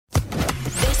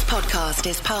podcast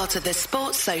is part of the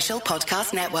Sports Social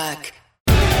Podcast Network.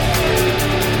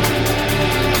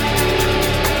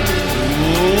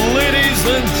 Ladies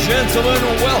and gentlemen,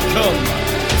 welcome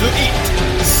to Eat,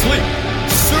 Sleep,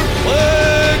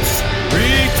 Suplex,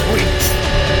 Retweet.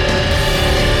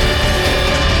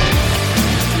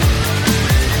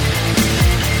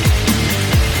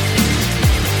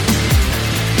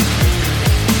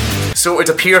 So it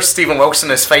appears Stephen Wilson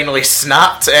has finally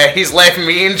snapped. He's left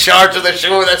me in charge of the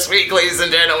show this week, ladies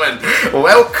and gentlemen.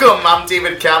 Welcome, I'm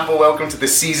David Campbell. Welcome to the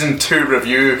Season 2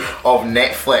 review of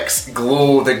Netflix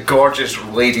Glow, the gorgeous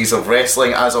ladies of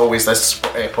wrestling. As always, this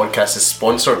podcast is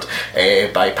sponsored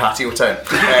by Patio Town.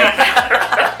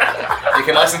 You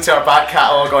can listen to our back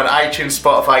catalogue on iTunes,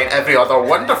 Spotify and every other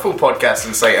wonderful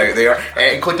podcasting site out there,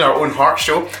 including our own Heart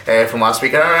Show from last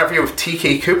week, and our interview with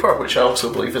TK Cooper, which I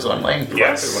also believe is online.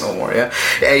 Yes. No more, yeah.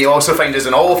 You'll also find us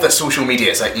on all of the social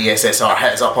medias at ESSR.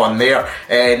 Hit us up on there.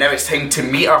 Now it's time to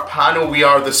meet our panel. We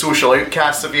are the social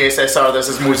outcasts of ESSR. This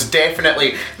is most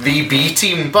definitely the B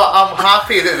team, but I'm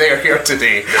happy that they're here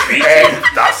today.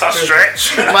 That's a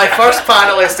stretch. My first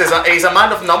panellist is a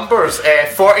man of numbers.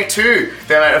 42,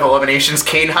 the amount of eliminations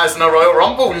Kane has in a Royal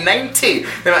Rumble. 90,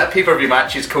 the amount of pay-per-view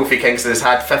matches Kofi Kingston has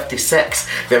had. 56,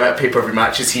 the amount of pay-per-view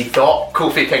matches he thought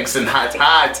Kofi Kingston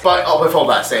had. But with all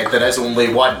that said, there is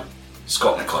only one.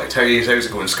 Scott McLeod. How's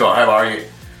it going, Scott? How are you?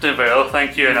 Doing very well,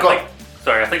 thank you. And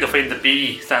I think the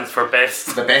B stands for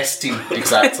best. The best team,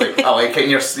 exactly. I like it.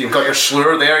 You've got your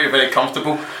slur there. You're very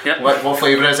comfortable. Yep. What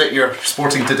flavour is it you're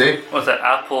sporting today? Was it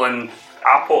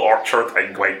apple orchard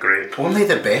and white grape? Only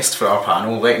the best for our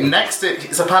panel. Like next,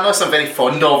 it's a panelist I'm very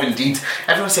fond of indeed.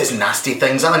 Everyone says nasty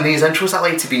things. In these intros, I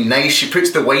like to be nice. She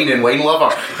puts the wine in Wine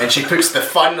Lover, and she puts the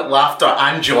fun, laughter,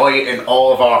 and joy in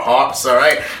all of our hearts. All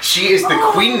right, she is the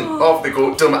queen of the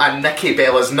Goatdom and Nikki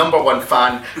Bella's #1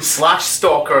 fan /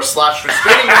 stalker /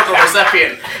 restraining order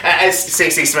recipient. It is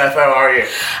Stacey Smith. How are you?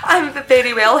 I'm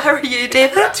very well. How are you,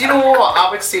 David? Do you know what? I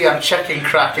would say I'm chicken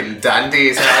cracking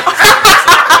dandies.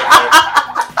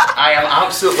 I am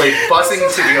absolutely buzzing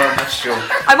to be on this show.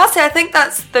 I must say, I think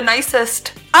that's the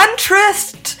nicest and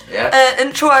truest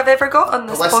intro I've ever got on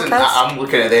this podcast. I'm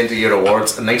looking at the end of your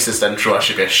awards. The nicest intro I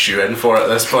should be a shoe-in for at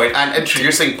this point. And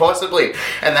introducing, possibly,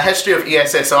 in the history of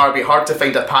ESSR, it'd be hard to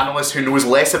find a panellist who knows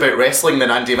less about wrestling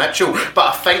than Andy Mitchell, but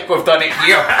I think we've done it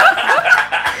here.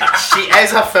 She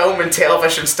is a film and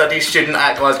television studies student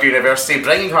at Glasgow University,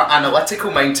 bringing her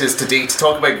analytical mind to us today to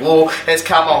talk about Glow. It's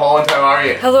Camille Holland. How are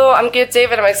you? Hello, I'm good,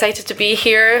 David. I'm excited to be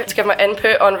here to give my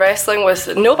input on wrestling with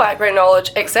no background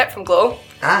knowledge except from Glow.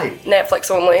 Aye. Netflix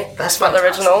only. That's not the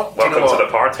original. Welcome to the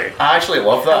party. I actually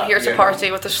love that. I'm here to party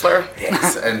with the slur.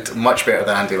 Yes, and much better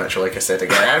than Andy Mitchell, like I said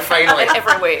again. And finally, in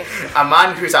every way. A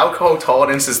man whose alcohol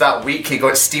tolerance is that weak he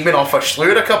got steaming off a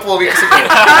slur a couple of weeks ago.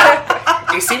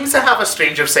 He seems to have a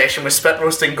strange obsession with spit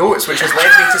roasting goats, which has led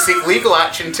me to seek legal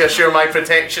action to assure my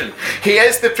protection. He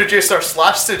is the producer /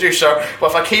 seducer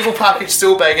with a cable package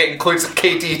so big it includes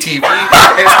KDTV.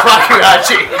 It's Kwaku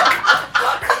Haji.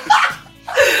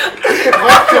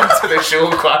 Welcome to the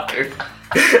show, Kwaku.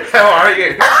 How are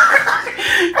you?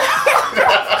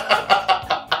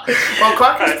 Well,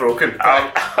 Kwaku's broken.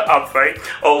 I'm fine.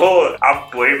 Although I'm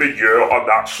blaming you on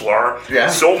that slur. Yeah.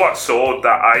 So much so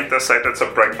that I decided to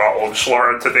bring my own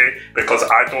slur in today because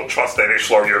I don't trust any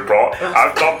slur you brought.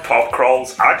 I've done pub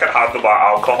crawls. I can handle my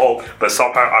alcohol, but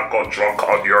somehow I've got drunk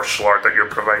on your slur that you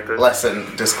provided.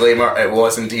 Listen, disclaimer, it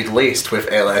was indeed laced with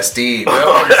LSD.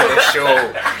 Welcome to the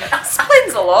show.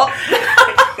 Explains a lot.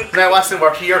 Now listen,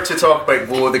 we're here to talk about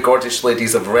Glow, the gorgeous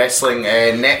ladies of wrestling.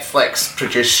 Netflix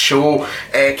produced show.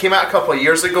 Came out a couple of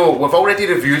years ago. We've already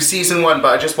reviewed season 1,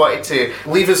 but I just wanted to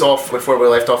leave us off with where we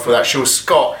left off with that show.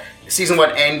 Scott, season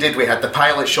 1 ended, we had the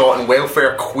pilot shot, and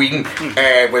Welfare Queen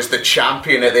was the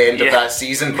champion at the end of that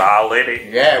season. My lady.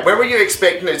 Yeah, where were you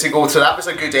expecting it to go? So that was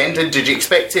a good ending. Did you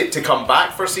expect it to come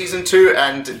back for season 2?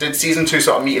 And did season 2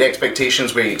 sort of meet your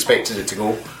expectations where you expected it to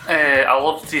go? I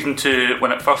loved season 2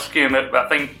 when it first came out, but I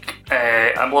think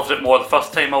I loved it more the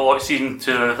first time I watched season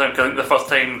 2. I think the first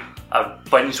time I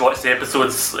binge watched the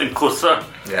episodes in closer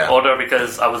order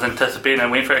because I was anticipating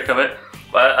and waiting for it to come out.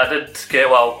 But I did get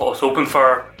what I was hoping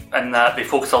for, in that they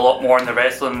focus a lot more on the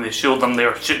wrestling. They showed them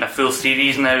they're shooting a full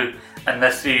series now in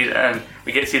this series, and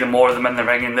we get to see more of them in the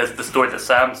ring. And the story that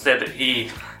Sam said that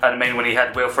he had in mind when he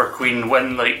had Welfare Queen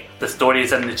win, like the story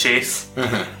is in the chase.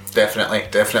 Mm-hmm.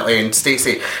 Definitely. And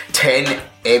Stacey, 10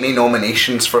 Emmy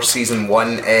nominations for season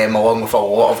 1, along with a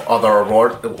lot of other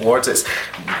awards.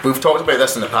 We've talked about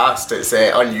this in the past. It's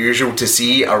unusual to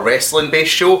see a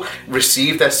wrestling-based show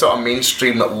receive this sort of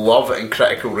mainstream love and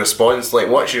critical response. Like,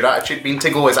 what's your attitude been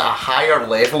to Glow? Is it a higher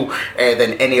level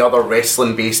than any other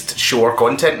wrestling-based show or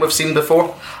content we've seen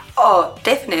before? Oh,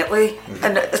 definitely.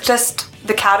 And it's just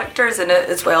the characters in it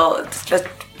as well. It's just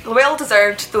well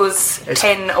deserved, those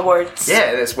 10 awards.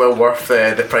 Yeah, and it's well worth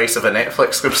the price of a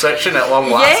Netflix subscription at long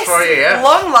last for you, yeah?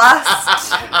 Long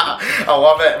last. I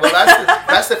love it. Well,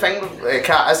 that's the thing,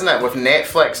 Kat, isn't it? With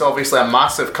Netflix, obviously a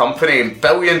massive company,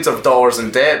 billions of dollars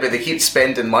in debt, but they keep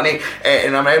spending money.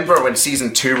 And I remember when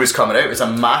season 2 was coming out, it was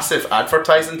a massive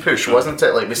advertising push, wasn't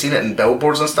it? Like, we've seen it in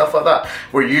billboards and stuff like that.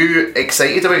 Were you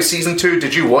excited about season 2?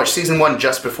 Did you watch season 1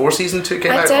 just before season 2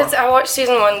 came out? I did. I watched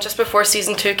season 1 just before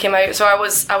season 2 came out, so I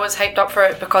was hyped up for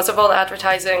it because of all the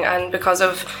advertising and because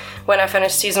of when I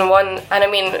finished season 1. And I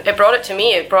mean, it brought it to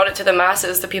me, it brought it to the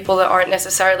masses, the people that aren't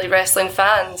necessarily wrestling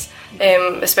fans,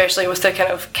 especially with the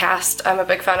kind of cast. I'm a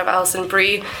big fan of Alison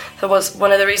Brie. That was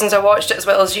one of the reasons I watched it, as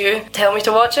well as you tell me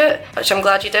to watch it, which I'm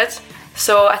glad you did.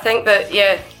 So I think that,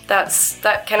 yeah,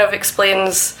 that kind of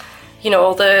explains, you know,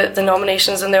 all the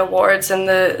nominations and the awards and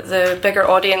the bigger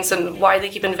audience and why they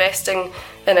keep investing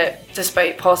in it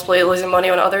despite possibly losing money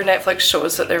on other Netflix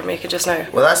shows that they're making just now.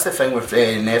 Well, that's the thing with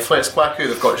Netflix,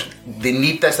 Kwaku. They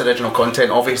need this original content.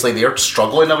 Obviously, they're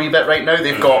struggling a wee bit right now.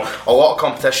 They've got a lot of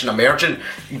competition emerging.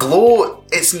 Glow,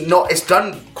 it's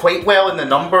done quite well in the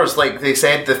numbers. Like they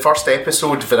said, the first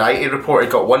episode, Variety reported,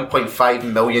 got 1.5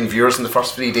 million viewers in the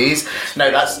first 3 days. Now,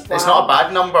 it's not a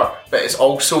bad number, but it's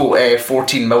also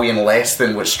 14 million less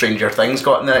than what Stranger Things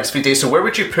got in the next few days. So where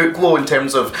would you put Glow in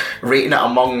terms of rating it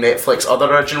among Netflix other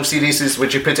original series?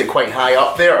 Would you put it quite high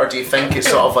up there, or do you think it's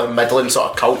sort of a middling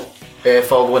sort of cult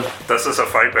following? This is a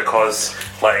fight because,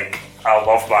 like, I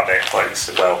love my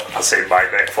Netflix. Well, I say my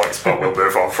Netflix, but we'll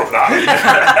move on from that.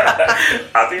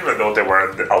 I didn't even know they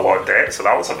were in a lot of debt, so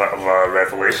that was a bit of a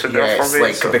revelation there for me.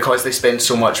 Like, because they spend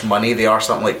so much money, they are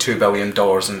something like $2 billion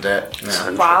in debt. Yeah.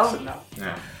 Wow.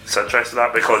 Yeah. It's interesting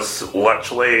that because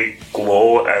literally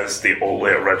Glow is the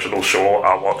only original show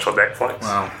I watch on Netflix.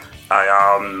 Wow.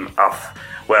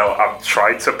 I'm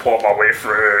trying to plot my way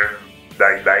through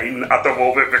 9 at the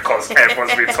moment because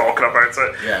everyone's been talking about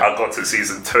it. Yeah. I got to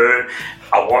season 2.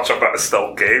 I watch a bit of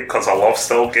Still Game because I love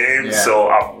Still Game. Yeah. So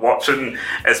I'm watching.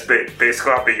 It's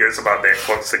basically I've been using my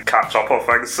Netflix to catch up on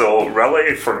things. So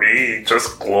really, for me,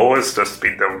 just Glow has just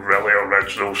been the really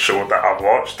original show that I've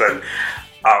watched, and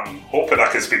I'm hoping I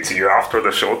can speak to you after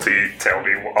the show to tell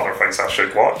me what other things I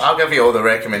should watch. I'll give you all the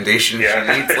recommendations you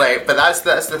need. But that's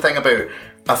the thing about,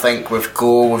 I think, with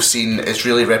Glow, we've seen it's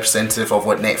really representative of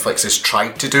what Netflix has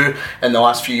tried to do in the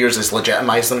last few years, is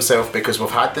legitimise themselves, because we've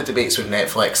had the debates with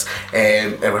Netflix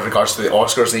with regards to the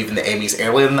Oscars and even the Emmys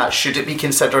earlier than that. Should it be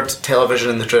considered television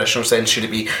in the traditional sense? Should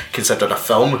it be considered a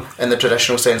film in the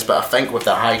traditional sense? But I think with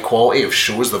the high quality of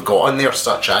shows they've got on there,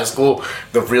 such as Glow,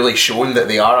 they've really shown that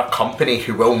they are a company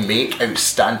who will make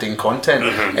outstanding content.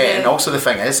 And also the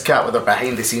thing is, Kat, with their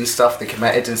behind the scenes stuff, they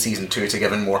committed in season 2 to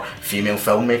giving more female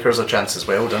filmmakers a chance as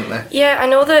well, didn't they? Yeah, I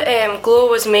know that Glow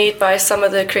was made by some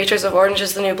of the creators of Orange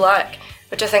is the New Black,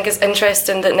 which I think is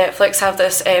interesting that Netflix have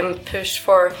this push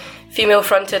for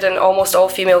female-fronted and almost all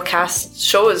female cast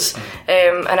shows.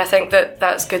 And I think that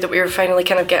that's good that we're finally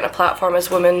kind of getting a platform as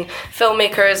women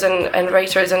filmmakers and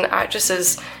writers and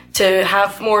actresses to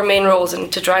have more main roles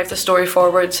and to drive the story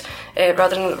forward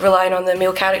rather than relying on the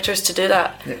male characters to do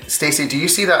that. Stacey, do you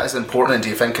see that as important, and do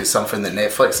you think it's something that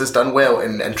Netflix has done well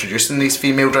in introducing these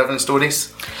female-driven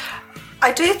stories?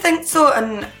 I do think so,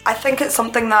 and I think it's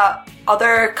something that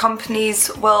other companies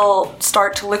will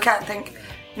start to look at and think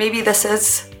maybe this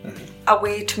is a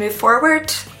way to move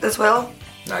forward as well.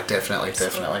 No, definitely.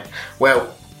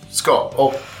 Well, Scott,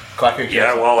 Kwaku.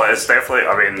 Yeah, well, it's definitely,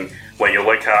 I mean, when you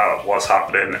look at what's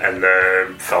happening in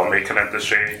the filmmaking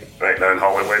industry right now in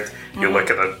Hollywood, you look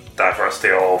at the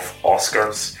diversity of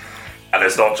Oscars, and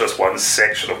it's not just one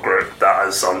section of group that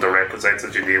is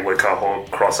underrepresented. You need to look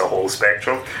across a whole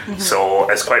spectrum. So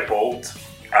it's quite bold,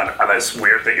 and it's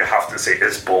weird that you have to say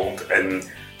it's bold in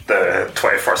the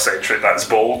 21st century. That's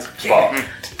bold, but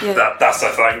that's the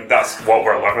thing. That's what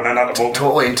we're living in at the moment.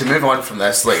 Totally. And to move on from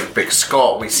this, like Big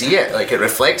Scott, we see it. Like, it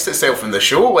reflects itself in the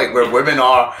show, like where women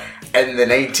are in the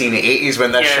 1980s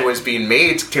when this show is being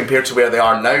made compared to where they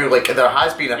are now. Like, there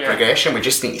has been a progression. We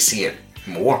just need to see it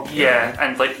more. Yeah,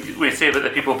 and like we say about the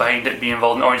people behind it being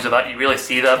involved in Orange is the Black, you really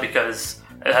see that because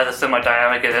it has a similar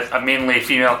dynamic. It's a mainly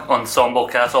female ensemble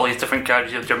cast, all these different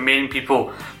characters. You have your main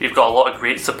people, you've got a lot of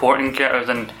great supporting characters,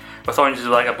 and with Orange is the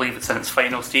Black, I believe it's in its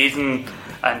final season,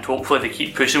 and hopefully they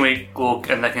keep pushing go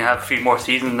and they can have a few more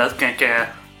seasons. That's going to kind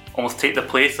of almost take the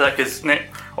place of that, because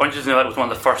Orange is the New Black was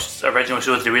one of the first original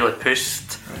shows they really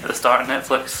pushed at the start of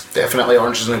Netflix. Definitely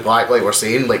Orange is the New Black, like we're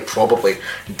saying, like probably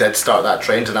did start that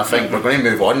trend, and I think we're going to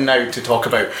move on now to talk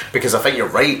about, because I think you're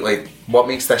right, like what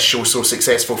makes this show so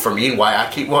successful for me and why I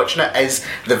keep watching it is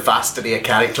the vastity of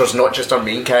characters, not just our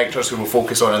main characters who we'll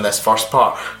focus on in this first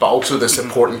part, but also the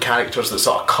supporting characters that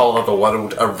sort of colour the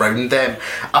world around them.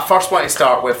 I first want to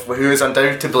start with who is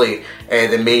undoubtedly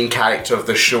the main character of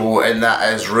the show, and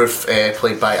that is Ruth,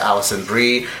 played by Alison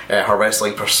Brie. Her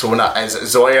wrestling persona is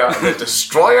Zoya the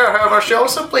Destroyer. However, she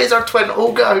also plays her twin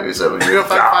Olga, who's a real big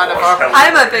fan of her.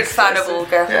 I'm a big fan of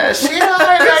Olga. Yes, This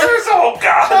is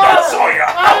Olga, not Zoya.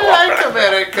 I like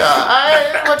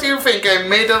America. What do you think? I'm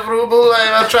made of ruble.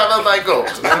 I travel by goat.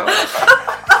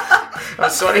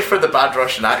 I'm sorry for the bad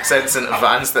Russian accents in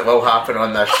advance that will happen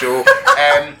on this show.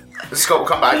 Scott, we'll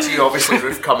come back to you. Obviously,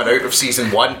 Ruth coming out of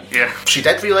season 1. Yeah. She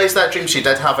did realise that dream. She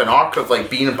did have an arc of like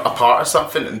being a part of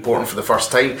something important for the first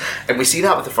time, and we see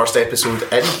that with the first episode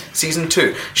in season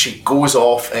 2. She goes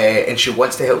off and she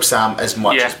wants to help Sam as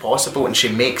much as possible, and she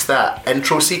makes that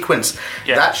intro sequence.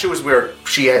 Yeah. That shows where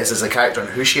she is as a character and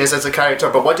who she is as a character.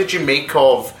 But what did you make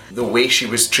of the way she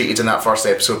was treated in that first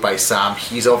episode by Sam?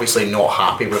 He's obviously not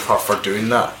happy with her for doing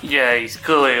that. Yeah, he's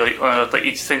clearly like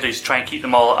he's essentially just trying to keep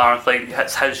them all at arm's length.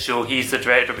 It's his show, he's the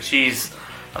director, but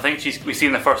we see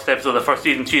in the first episode of the first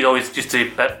season, she's always just a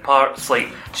bit parts. Like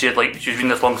she was reading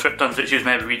this long script on, so she was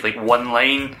maybe read like one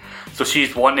line. So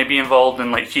she's wanting to be involved,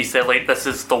 and like she said, like this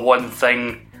is the one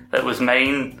thing that was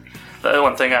mine. The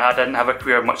one thing I didn't have a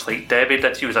career much like Debbie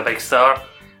did. She was a big star,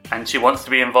 and she wants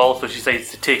to be involved, so she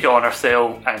decides to take it on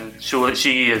herself and show that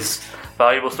she is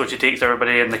valuable. So she takes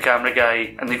everybody and the camera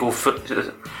guy, and they go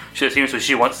she seems so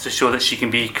she wants to show that she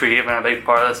can be creative and a big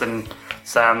part of this, and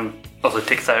Sam also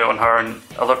takes it out on her and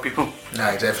other people.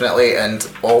 Aye, definitely. And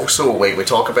also, wait, we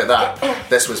talk about that.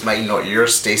 This was mine, not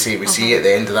yours, Stacey. We see at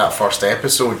the end of that first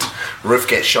episode, Ruth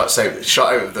gets shut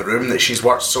out of the room that she's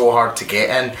worked so hard to get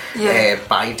in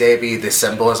by Debbie. The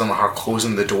symbolism of her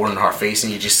closing the door in her face,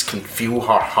 and you just can feel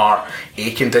her heart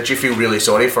aching. Did you feel really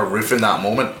sorry for Ruth in that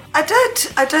moment? I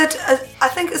did. I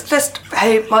think it's just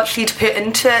how much she'd put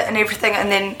into it and everything,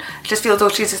 and then it just feels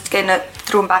like she's just getting it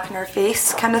thrown back in her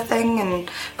face kind of thing. And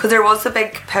because there was a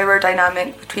big power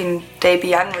dynamic between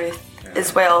Debbie and Ruth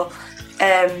as well,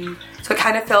 so it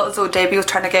kind of felt as though Debbie was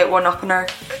trying to get one up on her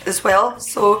as well.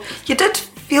 So you did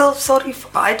feel sorry.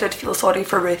 I did feel sorry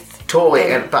for Ruth. Totally,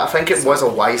 but I think it was a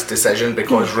wise decision,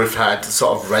 because Ruth had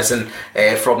sort of risen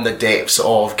from the depths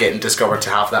of getting discovered to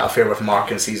have that affair with Mark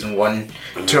in season 1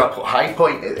 to a high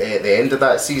point at the end of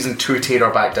that season 2, tear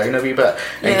her back down a wee bit.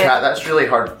 And Kat, that's really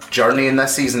her journey in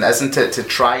this season, isn't it? To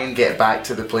try and get back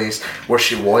to the place where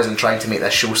she was and trying to make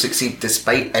this show succeed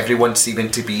despite everyone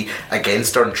seeming to be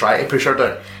against her and try to push her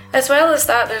down. As well as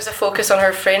that, there's a focus on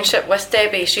her friendship with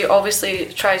Debbie. She obviously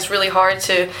tries really hard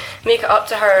to make it up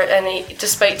to her, and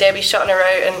despite Debbie shutting her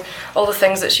out and all the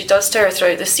things that she does to her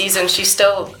throughout the season, she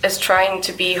still is trying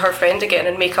to be her friend again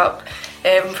and make up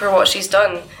for what she's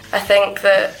done. I think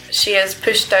that she is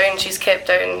pushed down, she's kept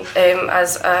down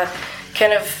as a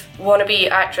kind of wannabe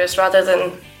actress rather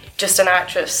than just an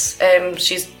actress.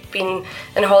 She's been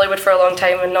in Hollywood for a long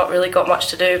time and not really got much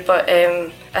to do, but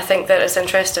I think that it's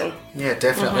interesting. Yeah,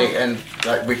 definitely. And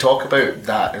we talk about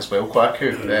that as well,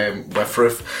 Kwaku, with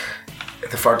Ruth.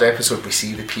 The third episode, we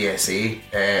see the PSA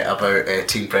about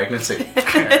teen pregnancy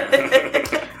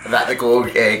that the Glow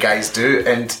guys do,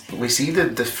 and we see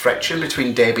the friction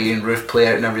between Debbie and Ruth play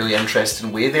out in a really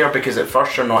interesting way there, because at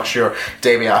first you're not sure.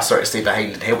 Debbie asks her to stay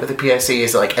behind and help with the PSA.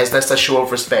 Is this a show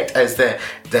of respect? Is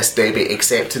this Debbie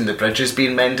accepting the bridges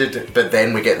being mended? But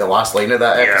then we get the last line of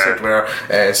that episode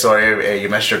where sorry, you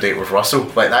missed your date with Russell.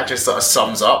 Like, that just sort of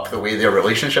sums up the way their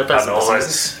relationship is. I know,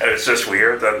 it's just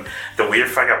weird, and the weird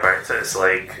thing about it is,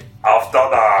 like, I've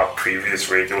done a previous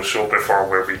radio show before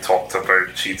where we talked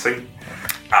about cheating,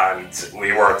 and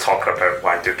we were talking about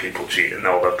why do people cheat and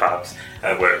all the babs,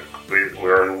 and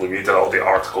we read all the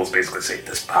articles basically saying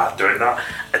this bad doing that,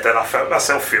 and then I found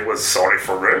myself feeling sorry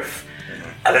for Ruth,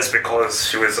 and it's because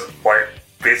she was like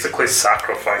basically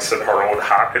sacrificing her own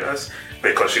happiness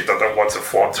because she didn't want to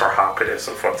flaunt her happiness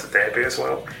in front of Debbie as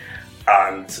well.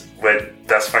 And when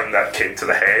this thing that came to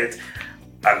the head,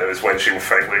 and it was when Debbie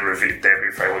finally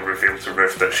revealed to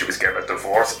Ruth that she was getting a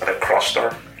divorce, and it crushed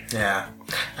her. Yeah,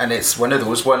 and it's one of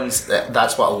those ones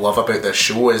that's what I love about this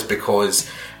show, is because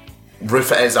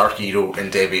Ruth is our hero and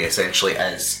Debbie essentially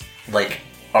is like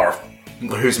our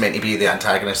who's meant to be the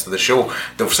antagonist of the show.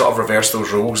 They've sort of reversed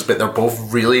those roles, but they're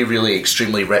both really, really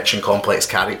extremely rich and complex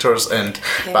characters.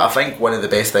 But I think one of the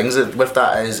best things with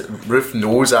that is Ruth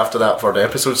knows after that third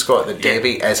episode, Scott, that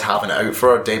Debbie is having it out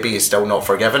for her. Debbie is still not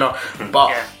forgiven her.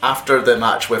 But after the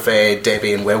match with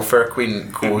Debbie and Welfare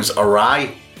Queen goes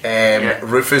awry,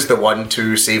 Ruth is the one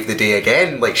to save the day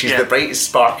again. Like, she's the brightest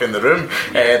spark in the room.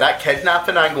 That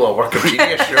kidnapping angle, a work of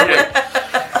genius, surely.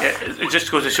 It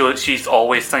just goes to show that she's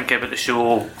always thinking about the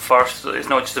show first. It's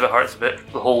not just about her, it's about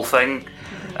the whole thing.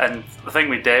 And the thing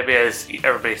with Debbie is,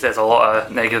 everybody says a lot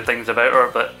of negative things about her,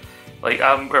 but like,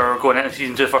 we're going into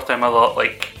season 2 the first time, I thought,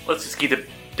 like, let's just give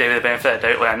Debbie the benefit of the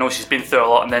doubt. Like, I know she's been through a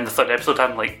lot, and then the third episode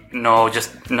I'm like, no,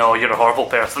 you're a horrible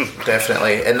person.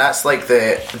 Definitely. And that's like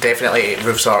definitely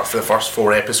Ruth's arc for the first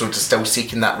 4 episodes is still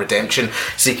seeking that redemption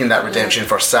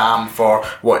for Sam, for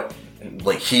what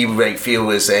like he might feel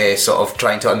is sort of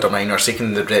trying to undermine or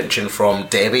seeking the redemption from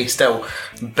Debbie still.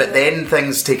 But then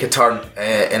things take a turn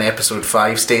in episode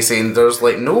 5, Stacey, and there's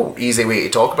like no easy way to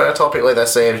talk about a topic like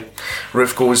this.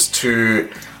 Ruth goes to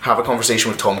have a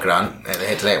conversation with Tom Grant at the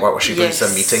head of the network, where she brings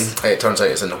a meeting. It turns out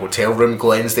it's in the hotel room.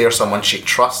 Glenn's there, someone she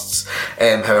trusts.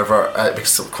 However,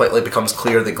 it quickly becomes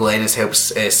clear that Glenn has helped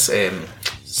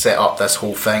set up this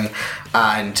whole thing,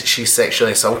 and she's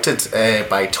sexually assaulted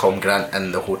by Tom Grant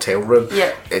in the hotel room.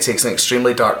 It takes an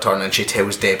extremely dark turn, and she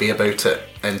tells Debbie about it,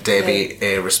 and Debbie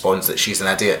responds that she's an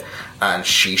idiot and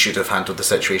she should have handled the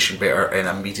situation better, and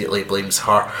immediately blames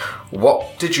her.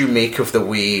 What did you make of the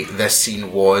way this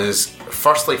scene was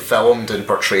firstly filmed and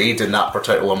portrayed in that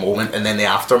particular moment, and then the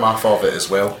aftermath of it as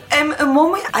well? In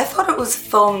one way, I thought it was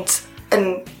filmed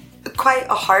in quite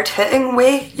a hard-hitting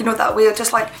way, you know, that way of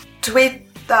just like the way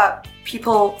that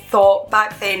people thought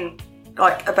back then,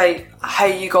 like, about how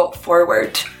you got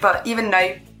forward, but even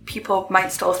now people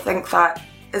might still think that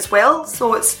as well.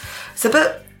 So it's a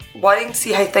bit worrying to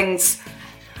see how things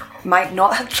might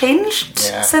not have changed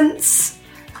since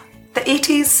the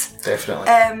 80s.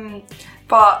 Definitely.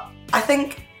 But I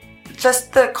think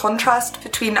just the contrast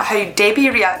between how Debbie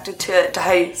reacted to it to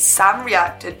how Sam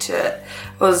reacted to it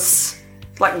was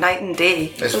like night and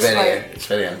day. It's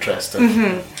very interesting.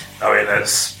 Mm-hmm. I mean,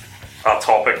 it's a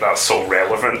topic that's so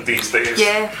relevant these days,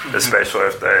 especially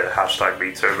with the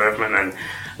 #MeToo movement, and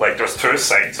like there's 2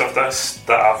 sides of this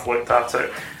that I've looked at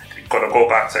it. Gonna go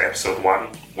back to episode 1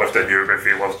 with the new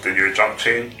reveal of the new jump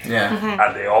chain,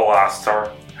 and they all asked her,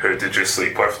 who did you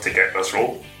sleep with to get this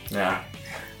role?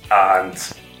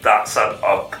 And that's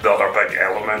another big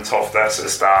element of this,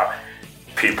 is that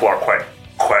people are quite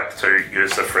quick to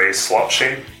use the phrase slut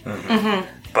shame,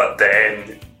 but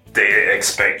then they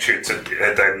expect you to,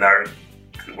 then now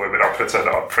women are putting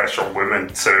under pressure on women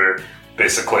to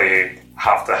basically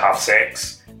have to have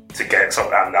sex to get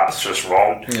something, and that's just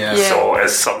wrong. So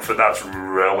it's something that's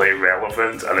really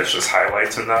relevant, and it's just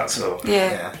highlighting that. So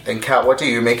And Kat, what do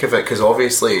you make of it? Because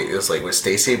obviously it's like what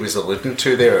Stacey was alluding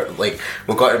to there, like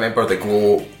we've got to remember the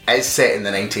Glow is set in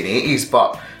the 1980s,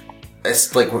 but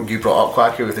it's like what you brought up,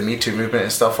 Quacky, with the Me Too movement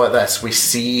and stuff like this. We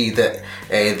see that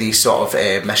these sort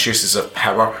of misuses of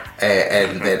power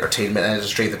in the entertainment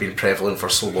industry, they've been prevalent for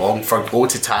so long. For Glow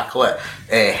to tackle it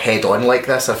head on like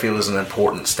this, I feel is an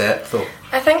important step, though.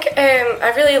 I think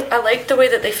I liked the way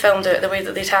that they filmed it, the way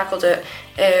that they tackled it.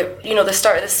 You know, the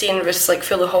start of the scene was like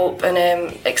full of hope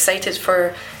and excited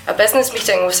for a business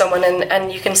meeting with someone,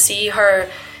 and you can see her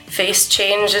face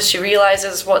change as she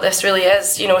realises what this really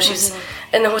is. You know, she's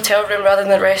in the hotel room rather than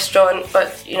the restaurant,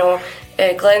 but you know,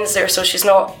 Glenn's there, so she's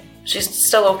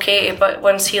still okay, but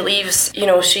once he leaves, you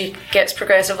know, she gets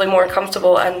progressively more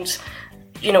uncomfortable and,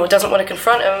 you know, doesn't want to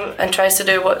confront him and tries to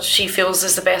do what she feels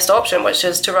is the best option, which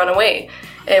is to run away,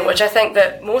 which I think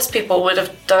that most people would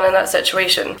have done in that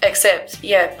situation, except,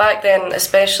 back then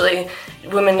especially,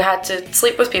 women had to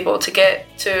sleep with people to get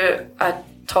to a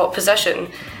top position.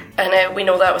 And we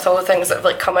know that with all the things that have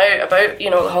like come out about, you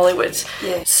know, Hollywood.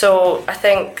 So I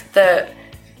think that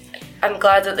I'm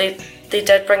glad that they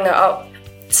did bring that up,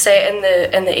 set in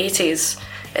the 80s,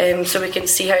 so we can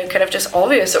see how kind of just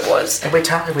obvious it was. And we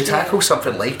tackle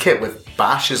something like it with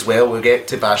Bash as well. We'll get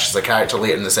to Bash as a character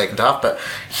later in the second half, but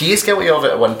he is guilty of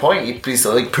it at one point. He's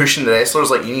like pushing the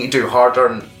wrestlers, like, you need to do harder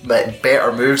and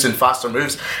better moves and faster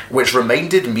moves, which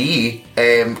reminded me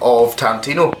of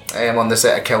Tarantino on the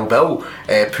set of Kill Bill,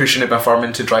 pushing Uma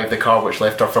Thurman to drive the car, which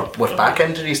left her with back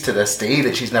injuries to this day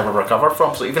that she's never recovered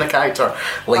from. So even a character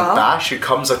like Bash, who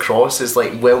comes across as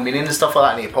like well-meaning and stuff like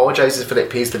that, and he apologises for it,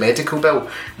 pays the medical bill,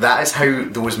 that is how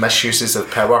those misuses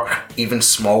of power, even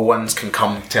small ones, can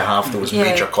come to have those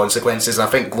major consequences. And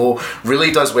I think Glow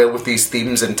really does well with these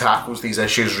themes and tackles these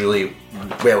issues really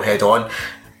well head on.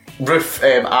 Ruth,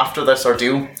 after this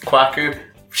ordeal, Kwaku,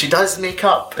 she does make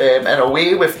up in a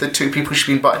way with the two people she's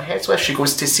been butting heads with. She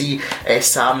goes to see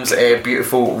Sam's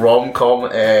beautiful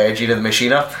rom-com, Gina the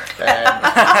Machina.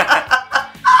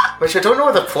 Which I don't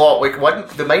know the plot. Like,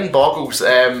 the mind boggles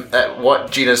at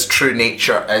what Gina's true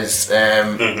nature is.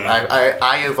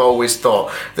 I have always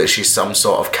thought that she's some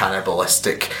sort of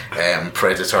cannibalistic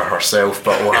predator herself,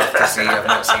 but we'll have to see.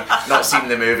 I've not seen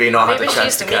the movie. Maybe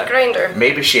she's the meat grinder.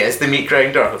 Maybe she is the meat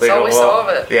grinder. That's all we saw of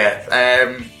it.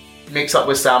 Yeah. Makes up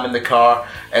with Sam in the car,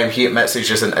 and he admits he's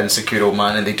just an insecure old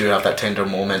man, and they do have that tender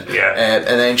moment. Yeah. And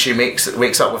then she wakes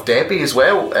up with Debbie as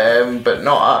well, but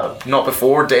not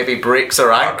before Debbie breaks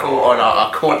her ankle on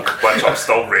a coke. Which I'm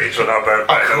still raging about,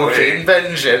 by the way. Cocaine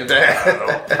binge, and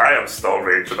I am still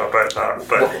raging about that.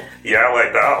 But yeah,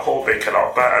 like that whole waking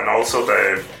up bit, and also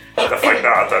the thing that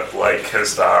I did like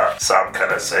is that Sam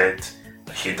kind of said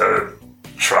he didn't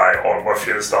try on with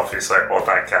you and stuff. He's like, oh,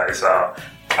 that guy's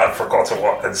I'd forgotten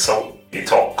what insult he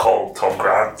called Tom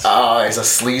Grant. He's a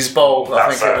sleazeball,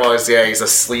 I think it was. Yeah, he's a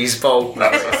sleazeball,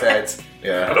 that's what he said.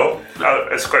 Yeah. I know.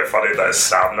 It's quite funny that it's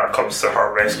Sam that comes to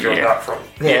her rescuing that from.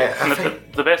 Yeah. And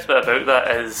the best bit about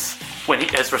that is when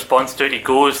his response to it, he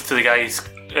goes to the guy's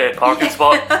parking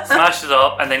spot, smashes it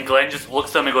up, and then Glenn just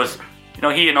looks at him and goes,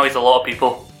 he annoys a lot of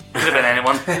people. Could have been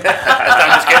anyone. And Sam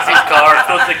just gets his car,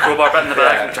 throws the crowbar bit in the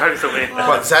back, and drives away.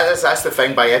 But that's the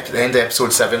thing, by the end of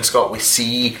episode 7, Scott, we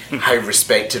see how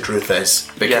respected Ruth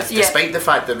is. Because despite the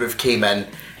fact that Ruth came in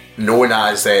known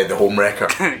as the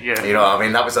homewrecker, you know what I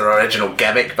mean, that was her original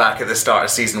gimmick back at the start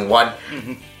of season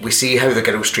 1. We see how the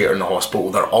girls treat her in the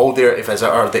hospital. They're all there to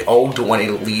visit her. They all don't want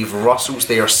to leave. Russell's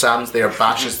there, Sam's there,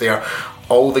 Bash is there.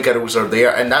 All the girls are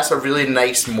there, and that's a really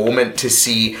nice moment to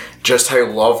see just how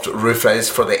loved Ruth is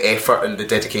for the effort and the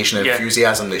dedication and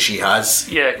enthusiasm that she has.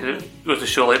 Yeah, because it goes to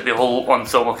show like the whole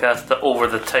ensemble cast that over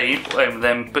the time,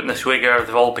 them putting the show together,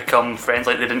 they've all become friends.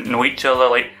 Like they didn't know each other.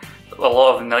 Like a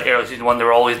lot of them, like early season 1, they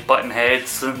were always butting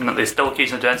heads, and they still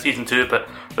occasionally do in season 2, but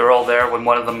they're all there when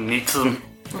one of them needs them.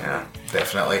 Yeah,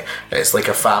 definitely. It's like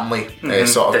a family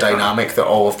sort of dynamic that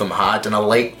all of them had, and I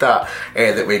like that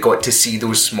that we got to see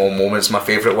those small moments. My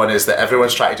favourite one is that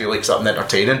everyone's trying to do like something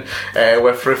entertaining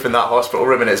with Ruth in that hospital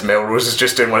room, and it's Melrose is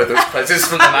just doing one of those quizzes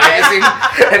from the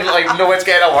magazine, and like no one's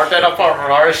getting a word in apart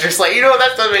from her. It's just like,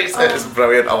 that doesn't make sense. It's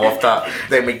brilliant. I love that.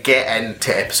 Then we get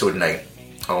into episode 9.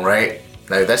 Alright,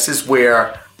 now this is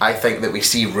where I think that we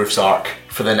see Ruth's arc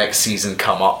for the next season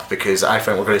come up, because I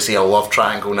think we're going to see a love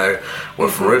triangle now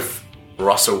with Ruth,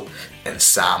 Russell and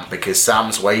Sam, because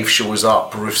Sam's wife shows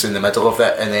up, Ruth's in the middle of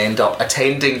it, and they end up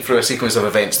attending through a sequence of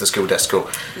events the school disco.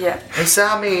 Yeah. And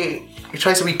Sammy, he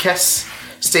tries a wee kiss.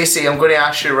 Stacey, I'm going to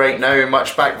ask you right now,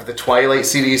 much back with the Twilight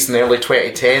series in the early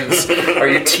 2010s, are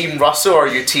you Team Russell or are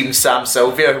you Team Sam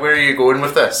Sylvia? Where are you going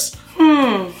with this?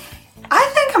 I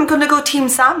think I'm going to go Team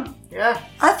Sam. Yeah,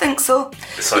 I think so.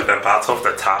 It's like the battle of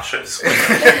the Tashes.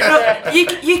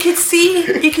 You could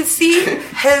see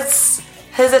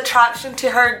his attraction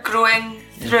to her growing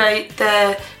throughout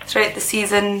the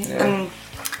season, and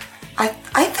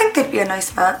I think they'd be a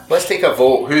nice match. Let's take a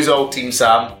vote. Who's all Team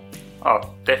Sam?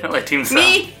 Oh, definitely Team Sam.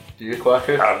 Me. Do you,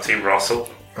 Kwaku? I'm Team Russell.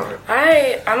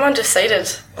 I'm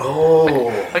undecided. Oh,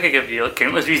 I could give you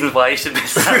countless reasons why you should be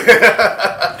Sam.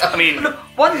 I mean,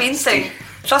 one main thing,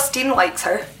 Justine likes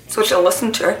her, so she'll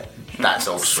listen to her. that's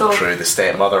also true. The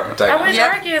stepmother. I would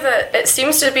argue that it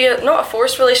seems to be not a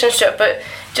forced relationship, but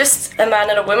just a man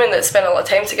and a woman that spend a lot of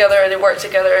time together, they work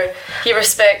together, he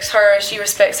respects her, she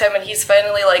respects him, and he's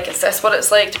finally like, is this what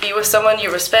it's like to be with someone you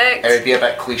respect? It would be a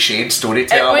bit cliched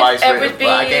storytelling wise, but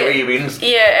I get what you mean.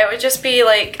 Yeah, it would just be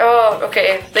like, oh,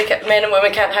 okay, men and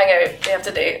women can't hang out, they have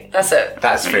to date, that's it.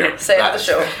 That's fair. Set of the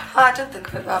show. I didn't think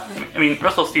of it that way. I mean,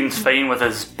 Russell seems fine with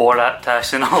his Borat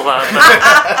tash and all that,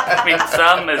 but I mean,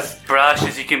 Sam is brash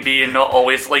as he can be and not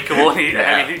always likeable. He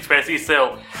expresses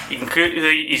himself.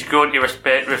 He's grown to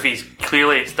respect Ruth. He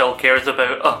clearly still cares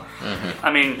about her.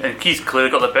 I mean, and he's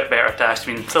clearly got a bit better tash.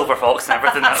 I mean, Silver Fox and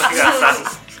everything. I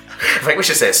think we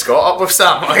should set Scott up with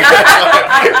Sam.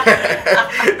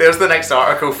 There's the next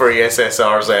article for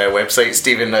ESSR's website,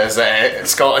 Stephen.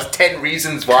 Scott has 10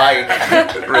 reasons why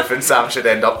Ruth and Sam should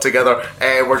end up together.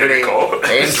 We're going to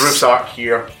end Ruth's arc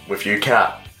here with you,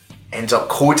 Kat. Ends up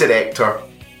co-director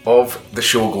of the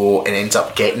show Glow and ends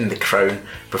up getting the crown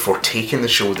before taking the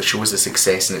show. The show is a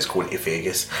success and it's going to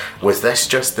Vegas. Was this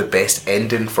just the best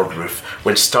ending for Ruth?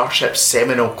 When Starship's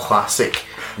seminal classic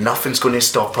Nothing's Going to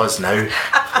Stop Us Now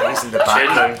plays in the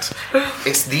background.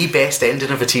 It's the best ending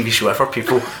of a TV show ever,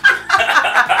 people.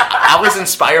 I was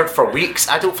inspired for weeks.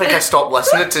 I don't think I stopped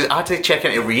listening to. I had to check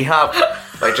into rehab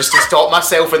like just to stop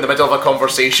myself in the middle of a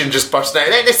conversation, just bursting out.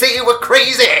 Then they say you were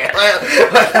crazy.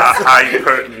 I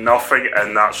put nothing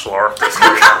in that slur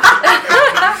description.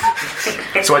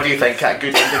 So what do you think? A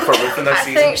good ending for Ruth in this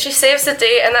season? I think she saves the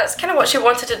day, and that's kind of what she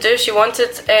wanted to do. She wanted,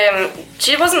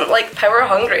 she wasn't like power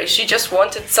hungry. She just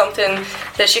wanted something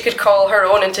that she could call her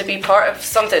own and to be part of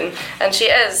something, and she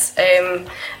is.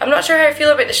 I'm not sure how I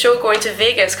feel about the show going to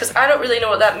Vegas, because I don't really know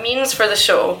what that means for the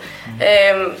show.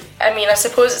 I mean, I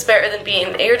suppose it's better than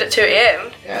being aired at 2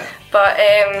 a.m. Yeah. But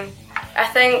I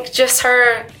think just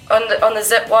her on the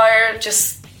zip wire,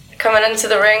 just coming into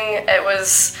the ring, it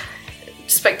was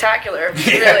spectacular.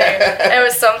 Really, it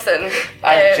was something.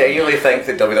 I genuinely think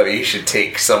that WWE should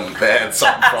take some from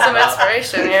some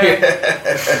inspiration.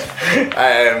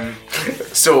 Yeah.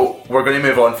 So we're going to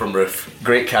move on from Ruth.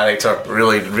 Great character,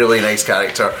 really nice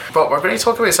character. But we're going to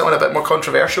talk about something a bit more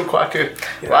controversial, Kwaku.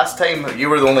 Yeah. Last time you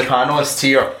were the only panelist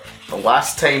here. The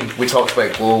last time we talked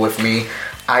about Glow with me,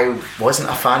 I wasn't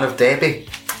a fan of Debbie.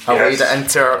 I laid it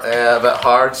into her a bit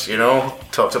hard,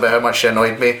 talked about how much she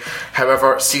annoyed me.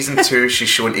 However, season 2, she's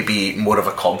shown to be more of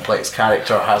a complex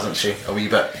character, hasn't she? A wee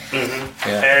bit. Mm-hmm.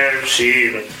 Yeah.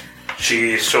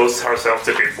 She shows herself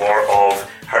to be more of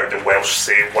how the Welsh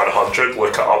say 100.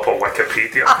 Look it up on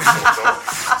Wikipedia.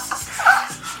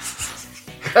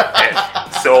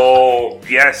 So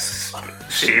yes,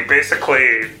 she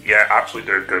basically, actually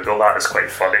do Google that, it's quite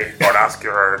funny. Or ask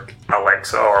your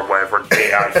Alexa or whatever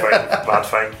AI thing, bad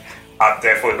thing. I'm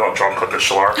definitely not drunk on the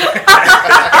slur.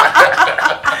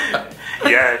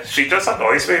 Yeah, she just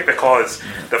annoys me because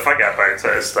the thing about it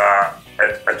is that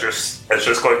it's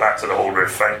just going back to the whole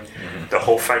Ruth thing. Mm-hmm. The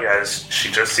whole thing is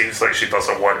she just seems like she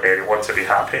doesn't want anyone to be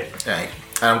happy. Right.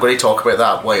 And I'm going to talk about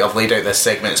that. Like, I've laid out this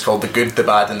segment. It's called The Good, the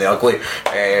Bad and the Ugly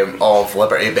of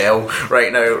Liberty Bell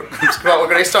right now. But we're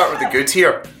going to start with the good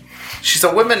here. She's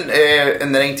a woman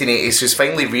in the 1980s who's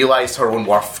finally realised her own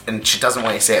worth, and she doesn't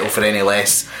want to settle for any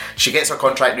less. She gets her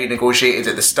contract renegotiated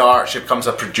at the start. She becomes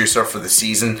a producer for the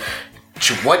season.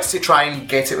 She wants to try and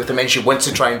get it with the men. She wants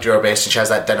to try and do her best, and she has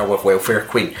that dinner with Welfare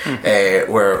Queen,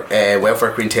 where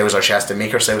Welfare Queen tells her she has to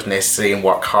make herself necessary and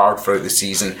work hard throughout the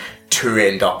season to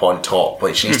end up on top.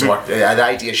 Like, she needs to work. The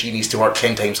idea, she needs to work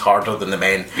 10 times harder than the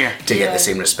men to get the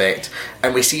same respect.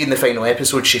 And we see in the final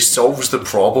episode, she solves the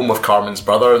problem with Carmen's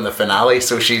brother in the finale.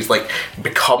 So she's like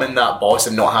becoming that boss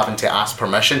and not having to ask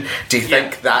permission. Do you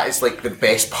think that is like the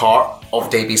best part of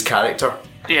Debbie's character?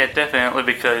 Yeah, definitely,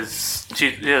 because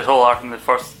this whole arc in the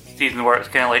first season where it's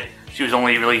kind of like she was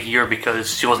only really here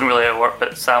because she wasn't really at work,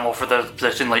 but Sam offered the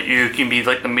position, like, you can be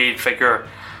like the main figure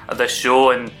of this show,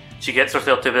 and she gets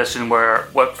herself to a position where,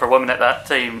 for women at that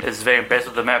time, is very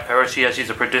impressive the amount of power she has.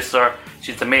 She's a producer,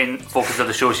 she's the main focus of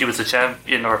the show, she was the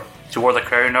champion, or she wore the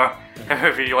crown, or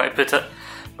however you want to put it.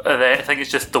 I think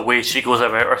it's just the way she goes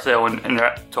about herself and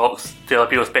talks to other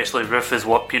people, especially Ruth, is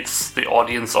what puts the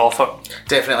audience off her.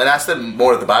 Definitely, that's the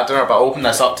more of the bad dinner, but I'll open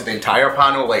this up to the entire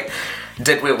panel. Like,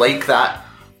 did we like that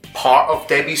part of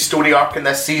Debbie's story arc in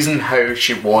this season? How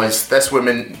she was, this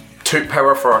woman took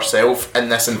power for herself in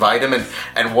this environment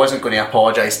and wasn't going to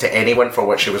apologise to anyone for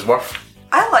what she was worth.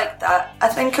 I liked that. I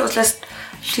think it was just,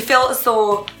 she felt as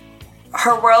though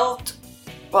her world,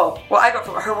 well, what I got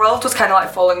from her world was kind of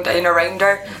like falling down around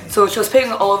her. So she was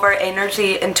putting all of her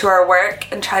energy into her work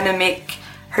and trying to make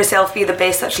herself be the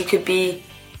best that she could be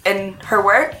in her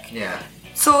work. Yeah.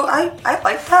 So I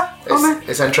like that.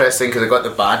 It's interesting because I got the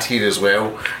bad here as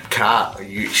well. Kat,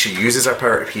 she uses her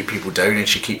power to keep people down, and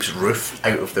she keeps Ruth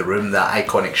out of the room. That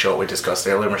iconic shot we discussed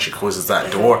earlier where she closes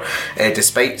that door.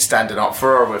 Despite standing up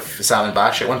for her with Sam and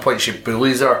Bash, at one point she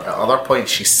bullies her, at other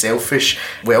points she's selfish.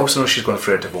 We also know she's going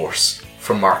through a divorce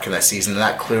from Mark in this season, and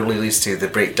that clearly leads to the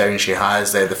breakdown she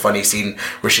has, the funny scene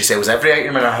where she sells every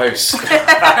item in her house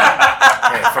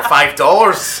for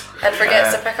 $5. And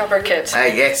forgets to pick up her kid.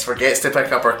 Yes, forgets to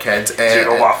pick up her kid. Do you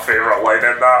know my favourite line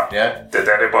in that? Yeah. Did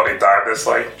anybody die in this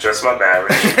line? Just my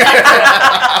marriage.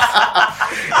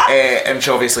 And she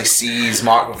obviously sees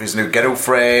Mark with his new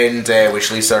girlfriend,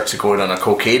 which leads her to going on a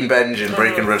cocaine binge and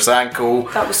breaking Ruth's ankle.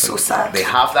 That was so sad. They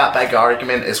have that big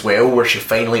argument as well where she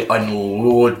finally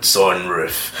unloads on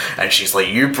Ruth, and she's like,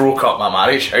 you broke up my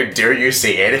marriage, how dare you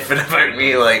say anything about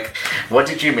me? Like, what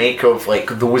did you make of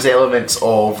like those elements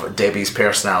of Debbie's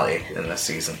personality in this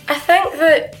season? I think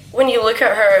that when you look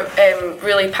at her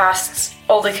really past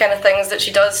all the kind of things that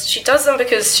she does them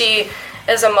because she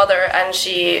is a mother and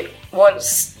she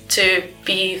wants to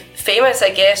be famous, I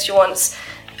guess. She wants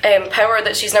power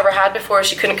that she's never had before.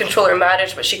 She couldn't control her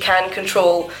marriage, but she can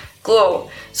control Glow.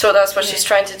 So that's what she's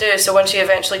trying to do. So when she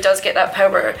eventually does get that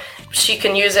power, she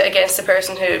can use it against the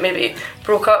person who maybe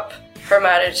broke up her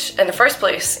marriage in the first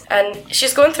place. And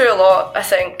she's going through a lot, I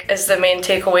think, is the main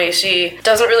takeaway. She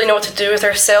doesn't really know what to do with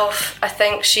herself. I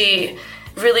think she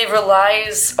really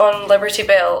relies on Liberty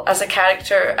Bell as a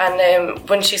character, and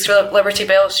when she's through Liberty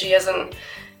Bell, she isn't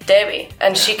Debbie,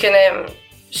 and she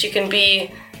can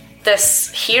be this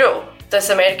hero, this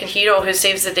American hero who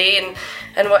saves the day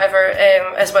and whatever,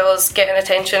 as well as getting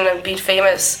attention and being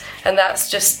famous, and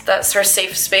that's her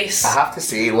safe space. I have to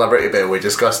say, Liberty Bell, we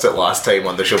discussed it last time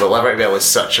on the show, but Liberty Bell is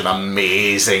such an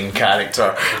amazing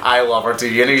character. I love her. Do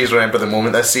you remember the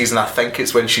moment this season? I think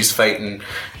it's when she's fighting,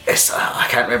 I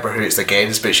can't remember who it's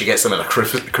against, but she gets them in a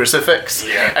crucifix,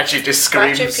 and she just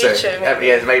screams,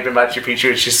 it might be Machu Picchu,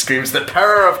 and she screams, "The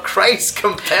power of Christ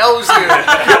compels you."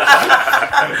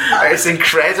 It's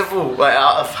incredible. Like,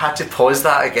 I've had to pause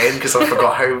that again because I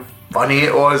forgot how funny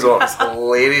it was. Oh, it's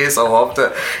hilarious. I loved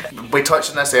it. We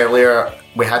touched on this earlier.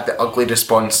 We had the ugly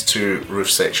response to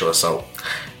Ruth's sexual assault.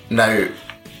 Now,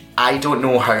 I don't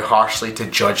know how harshly to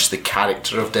judge the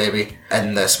character of Debbie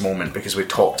in this moment, because we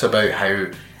talked about how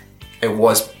it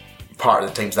was part of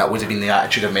the times that would have been the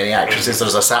attitude of many actresses.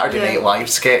 There's a Saturday Night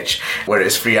Live sketch where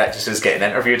it's three actresses getting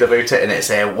interviewed about it, and it's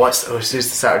who's the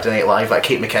Saturday Night Live?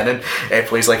 Kate McKinnon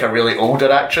plays like a really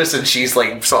older actress, and she's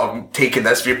like sort of taking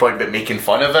this viewpoint but making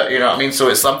fun of it. You know what I mean? So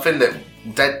it's something that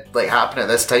did like happen at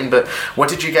this time. But what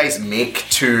did you guys make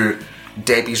to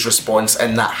Debbie's response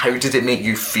in that? How did it make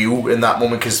you feel in that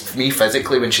moment? Because for me,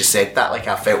 physically, when she said that, like,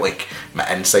 I felt like my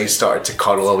insides started to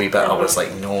curl a wee bit. I was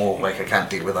like, no, like, I can't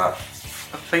deal with that.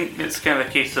 I think it's kind of a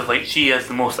case of like she has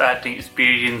the most acting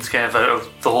experience kind of out of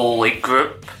the whole like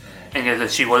group, and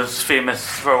that she was famous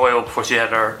for a while before she had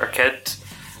her kid.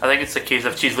 I think it's a case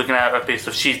of she's looking at it based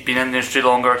of she's been in the industry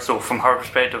longer, so from her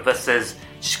perspective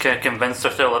she's kind of convinced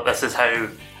herself that this is how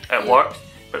it worked.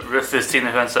 But Ruth is seeing the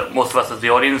events that most of us as the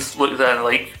audience looked at and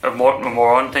like are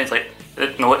more on times like,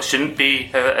 no, it shouldn't be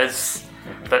how it is.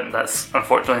 But that's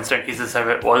unfortunately in certain cases how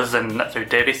it was, and that's how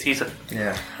Debbie sees it.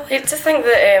 Yeah. I like to think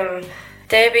that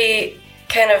Debbie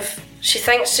she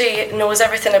thinks she knows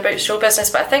everything about show business,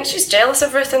 but I think she's jealous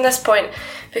of Ruth in this point,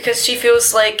 because she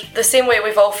feels like the same way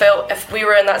we've all felt if we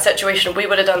were in that situation, we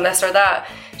would have done this or that.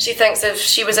 She thinks if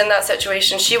she was in that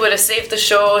situation, she would have saved the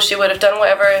show, she would have done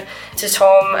whatever to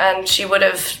Tom, and she would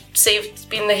have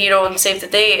been the hero and saved the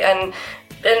day. And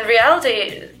in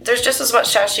reality, there's just as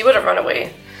much chance she would have run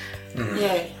away.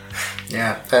 Mm-hmm.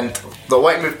 Yeah, and the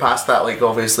way to move past that, like,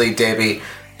 obviously Debbie,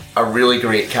 a really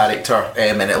great character,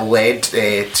 and it led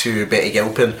to Betty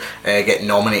Gilpin getting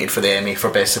nominated for the Emmy for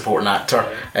Best Supporting Actor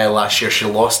last year. She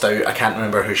lost out, I can't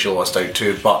remember who she lost out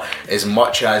to, but as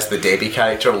much as the Debbie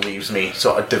character leaves me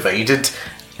sort of divided,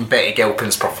 Betty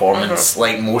Gilpin's performance,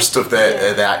 like most of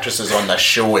the actresses on this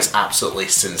show, is absolutely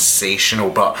sensational.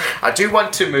 But I do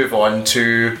want to move on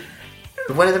to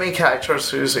one of the main characters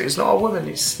who's not a woman.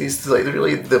 He's like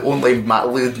really the only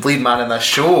lead man in this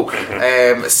show.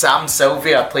 Sam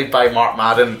Sylvia, played by Mark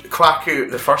Maron. Kwaku,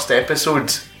 the first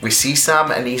episode, we see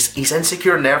Sam and he's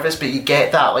insecure and nervous, but you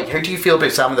get that. Like, how do you feel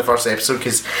about Sam in the first episode?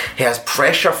 Because he has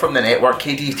pressure from the network.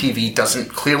 KDTV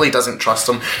clearly doesn't trust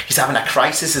him. He's having a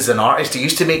crisis as an artist. He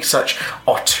used to make such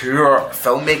auteur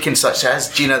filmmaking, such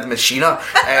as Gina the Machina,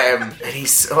 and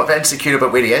he's sort of insecure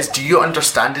about where he is. Do you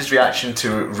understand his reaction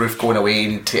to Ruth going away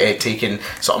and taking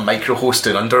sort of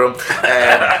micro-hosting under him?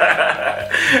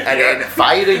 And then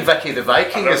firing Vicky the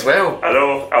Viking as well. I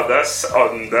know on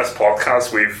this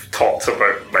podcast we've talked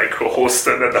about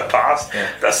micro-hosting in the past. Yeah.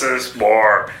 This is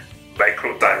more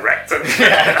micro-directing.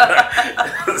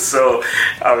 Yeah. So,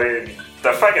 I mean,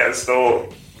 the thing is though,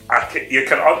 you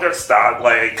can understand,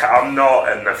 like, I'm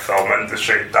not in the film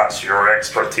industry, that's your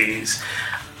expertise,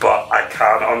 but I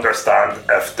can understand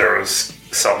if there's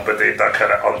somebody that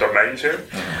kind of undermines you.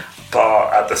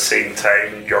 But at the same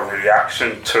time, your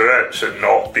reaction to it should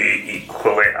not be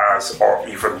equally as or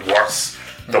even worse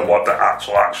than what the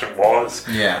actual action was.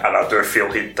 Yeah. And I do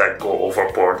feel he did go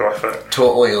overboard with it.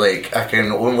 Totally, like, I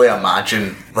can only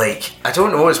imagine, like, I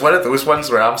don't know, it's one of those ones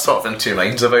where I'm sort of in two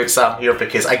minds about Sam here,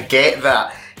 because I get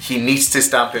that he needs to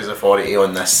stamp his authority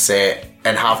on this set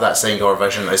and have that singular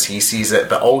vision as he sees it,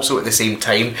 but also at the same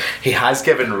time he has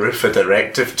given Ruth a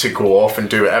directive to go off and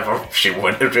do whatever she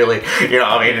wanted, really, you know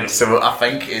what I mean? And so I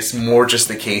think it's more just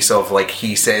the case of, like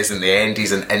he says in the end,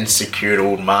 he's an insecure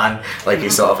old man, like he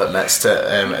sort of admits to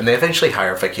it, and they eventually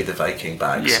hire Vicky the Viking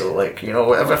back, so, like, you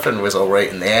know, everything was alright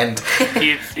in the end.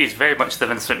 he's very much the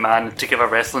Vince McMahon, to give a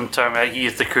wrestling term. He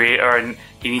is the creator and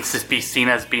he needs to be seen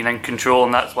as being in control,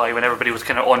 and that's why when everybody was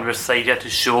kind of on Ruth's side, he had to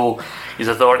show his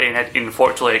authority and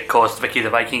unfortunately it cost Vicky the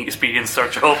Viking Experience her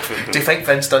job. Do you think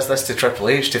Vince does this to Triple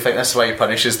H? Do you think this is why he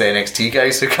punishes the NXT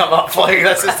guys who come up? Like,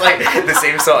 this is like the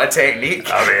same sort of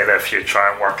technique. I mean, if you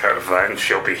try and work out Vince,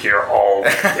 you'll be here all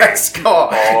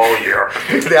Scott. all year.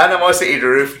 The animosity to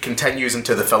Ruth continues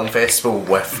into the film festival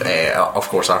with, of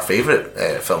course, our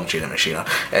favourite film, Gina Machina.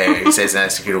 He says in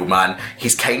Insecure Man,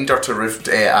 he's kinder to Ruth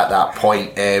at that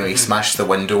point. He smashed the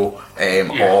window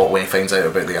when he finds out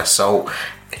about the assault.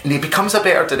 And he becomes a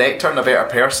better director and a better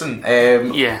person.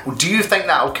 Do you think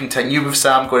that'll continue with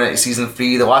Sam going into season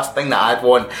 3? The last thing that I'd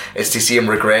want is to see him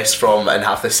regress from and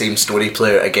have the same story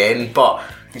play out again. But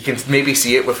you can maybe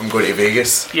see it with him going to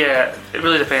Vegas. Yeah, it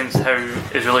really depends how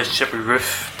his relationship with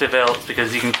Ruth develops,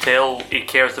 because you can tell he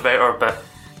cares about her, but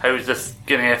how is this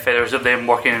going to affect her? Is them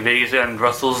working in Vegas and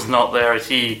Russell's not there? Is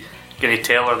he going to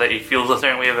tell her that he feels a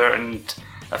certain way about her? And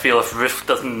I feel if Ruth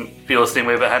doesn't feel the same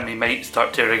way about him, he might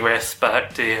start to regress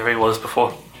back to where he was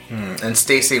before. And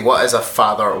Stacey, what is a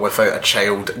father without a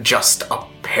child? Just a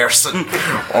person.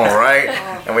 Alright?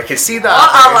 And we can see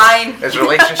that his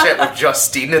relationship with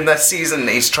Justine in this season.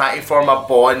 He's trying to form a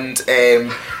bond,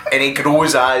 and he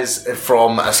grows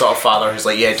from a sort of father who's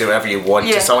like, yeah, do whatever you want,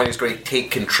 to someone who's going to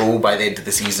take control by the end of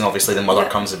the season. Obviously the mother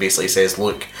comes and basically says,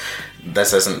 look,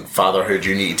 this isn't fatherhood,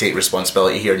 you need to take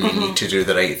responsibility here and you need to do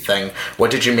the right thing.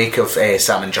 What did you make of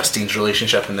Sam and Justine's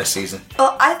relationship in this season?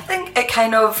 Well, I think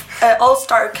it all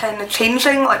started kind of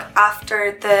changing like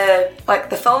after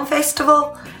the film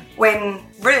festival, when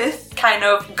Ruth kind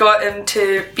of got him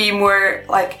to be more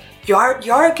like, you're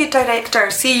a good director,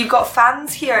 see, you've got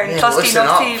fans here, and Justine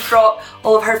obviously brought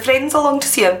all of her friends along to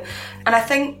see him. And I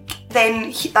think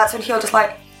then that's when he was just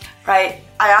like, right,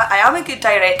 I am a good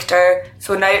director,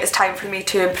 so now it's time for me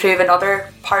to improve in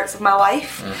other parts of my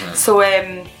life. So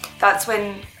that's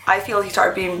when I feel he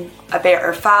started being a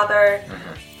better father,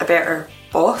 a better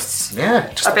boss,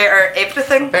 just a better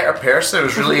everything, a better person. It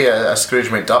was really a Scrooge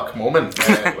McDuck moment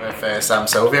with Sam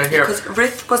Sylvia here, because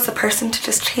Ruth was the person to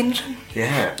just change him.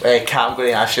 Kat, I'm going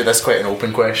to ask you this, quite an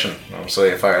open question. I'm sorry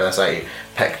to fire this at you.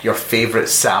 Pick your favourite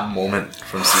Sam moment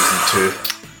from season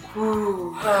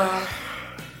 2.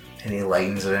 Any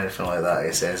lines or anything like that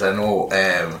he says? I know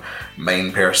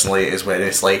mine personally is when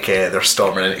it's like they're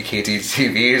storming into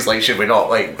KTTV. It's like, should we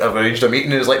not like have arranged a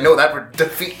meeting? It's like, no, that would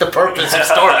defeat the purpose of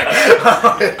storming.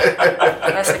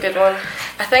 That's a good one.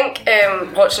 I think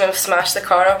watching him smash the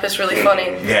car up is really funny.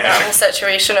 That whole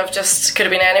situation of just could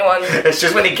have been anyone. It's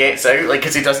just when he gets out, like,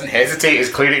 because he doesn't hesitate.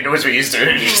 It's clear he knows what he's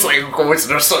doing. He's just like goes,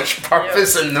 and there's such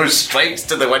purpose and those strikes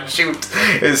to the windshield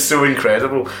is so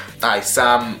incredible.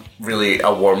 Sam really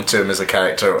warmed to him as a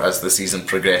character as the season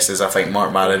progresses. I think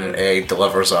Mark Maron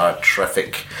delivers a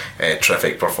terrific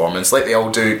performance, like they all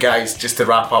do. Guys, just to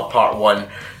wrap up part 1,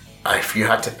 if you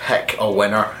had to pick a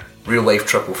winner, real life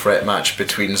triple threat match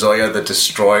between Zoya the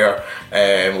Destroyer,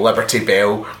 Liberty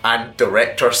Bell and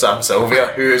director Sam Sylvia,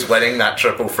 who is winning that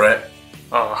triple threat?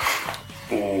 I'm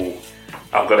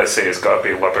gonna say it's gotta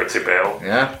be Liberty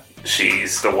Bell.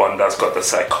 She's the one that's got the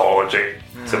psychology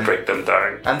to break them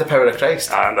down. And the power of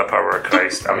Christ.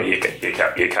 I mean, you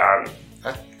can.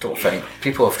 I don't think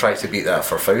people have tried to beat that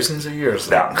for thousands of years.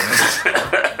 Yeah.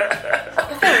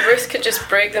 I think Ruth could just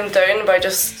break them down by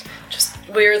just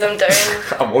wear them down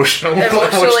emotionally.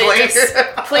 Just,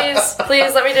 please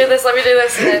let me do this,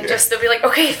 and then just they'll be like,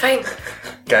 okay, fine.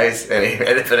 Guys,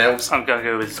 anything else? I'm gonna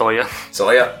go with Zoya.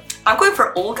 I'm going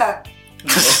for Olga.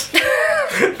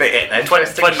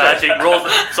 Twin magic.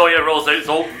 Zoya rolls out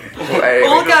Zolt.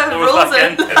 Olga rolls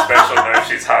in. Especially now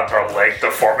she's had her leg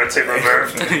deformity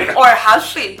removed. Or has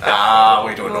she?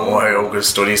 We don't know how Olga's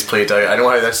story's played out. I know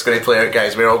how this is going to play out,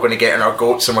 guys. We're all going to get in our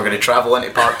goats and we're going to travel into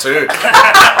part 2.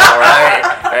 Alright,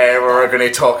 we're going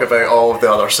to talk about all of the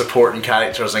other supporting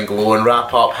characters in Glow and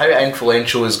wrap up how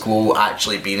influential has Glow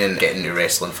actually been in getting new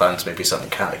wrestling fans. Maybe something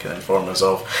Kat can inform us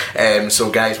of. So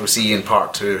guys, we'll see you in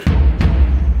part 2.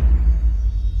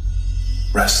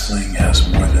 Wrestling has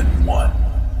more than one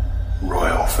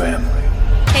royal family.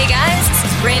 Hey guys, this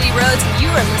is Brandy Rhodes, and you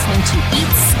are listening to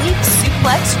Eat, Sleep,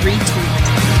 Suplex, Retweet.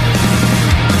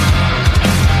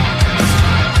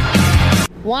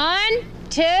 1,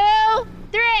 2,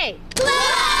 3.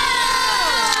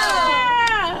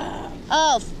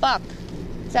 Oh, fuck.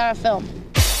 It's out of film.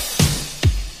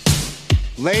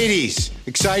 Ladies,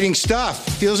 exciting stuff.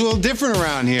 Feels a little different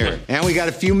around here. And we got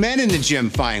a few men in the gym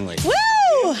finally. Woo!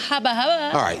 Hubba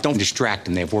hubba. All right, don't distract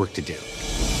them. They have work to do.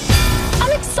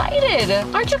 I'm excited.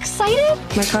 Aren't you excited?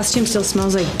 My costume still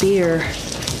smells like beer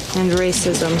and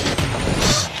racism.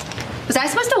 Was I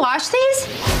supposed to wash these?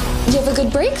 Did you have a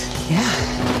good break?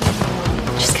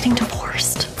 Yeah. She's getting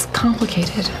divorced. It's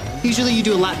complicated. Usually you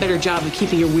do a lot better job of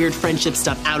keeping your weird friendship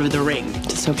stuff out of the ring.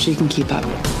 Just hope she can keep up.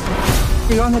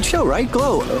 You're on that show, right?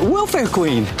 Glow, welfare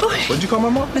queen. What'd you call my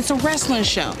mom? It's a wrestling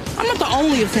show. I'm not the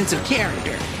only offensive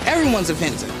character. Everyone's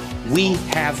offensive. We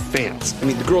have fans. I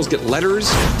mean, the girls get letters.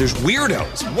 There's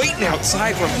weirdos waiting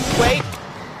outside for them. Wait.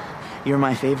 You're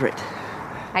my favorite.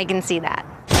 I can see that.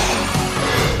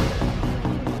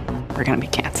 We're gonna be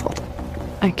canceled.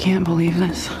 I can't believe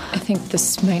this. I think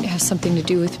this might have something to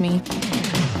do with me.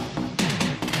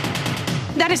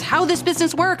 That is how this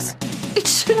business works. It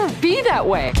shouldn't be that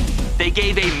way. They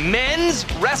gave a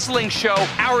men's wrestling show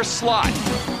our slot.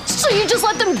 So you just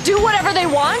let them do whatever they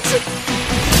want?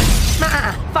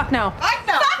 Fuck no. Fuck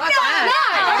no.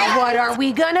 What are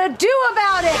we gonna do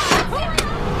about it?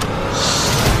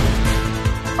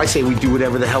 I say we do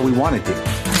whatever the hell we want to do.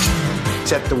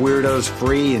 Set the weirdos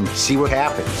free and see what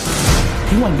happens.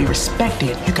 If you want to be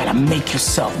respected, you gotta make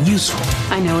yourself useful.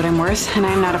 I know what I'm worth, and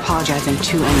I'm not apologizing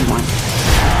to anyone.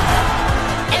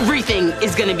 Everything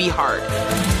is gonna be hard.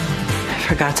 I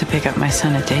forgot to pick up my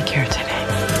son at daycare today.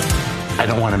 I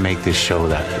don't want to make this show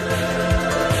that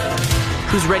big.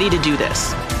 Who's ready to do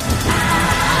this?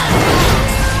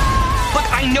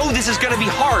 Look, I know this is gonna be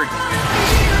hard.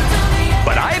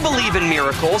 But I believe in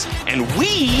miracles, and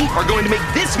we are going to make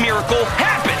this miracle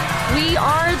happen. We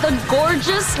are the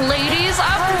gorgeous ladies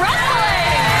of wrestling!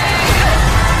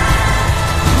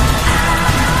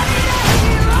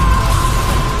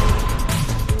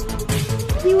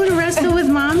 You want to wrestle with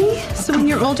mommy? So when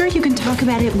you're older, you can talk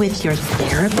about it with your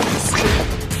therapist.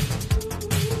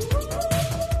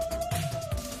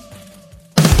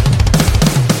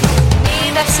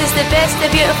 This is the best, the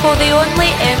beautiful, the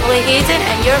only Emily Hayden,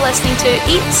 and you're listening to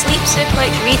Eat, Sleep,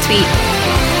 Suplex, Retweet.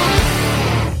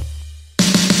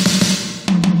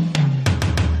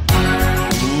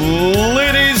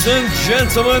 Ladies and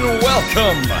gentlemen,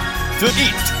 welcome to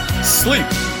Eat, Sleep,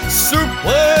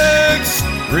 Suplex,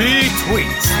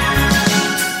 Retweet.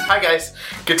 Hi guys,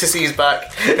 good to see you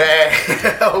back. I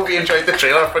hope you enjoyed the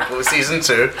trailer for Glow Season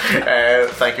 2.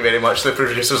 Thank you very much to the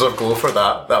producers of Glow for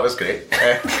that. That was great.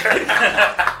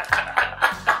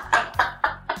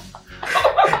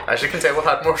 As you can tell, we've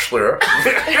had more slur.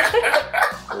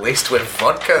 Laced with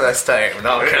vodka this time.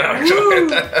 No, I'm joking.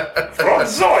 From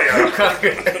Zoya.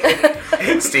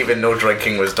 Stephen, no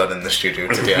drinking was done in the studio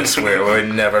today, I swear. We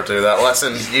would never do that.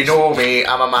 Listen, you know me,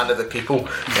 I'm a man of the people. You know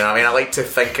what I mean? I like to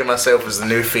think of myself as the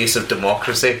new face of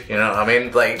democracy. You know what I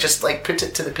mean? Like, just like put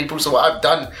it to the people. So what I've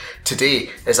done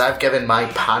today is I've given my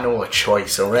panel a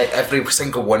choice, alright? Every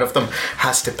single one of them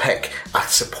has to pick a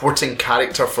supporting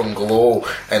character from Glow,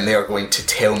 and they are going to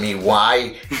tell me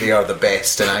why they are the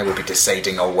best, and I will be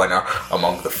deciding a winner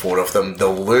among the four of them. The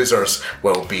losers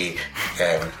will be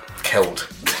killed.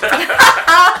 There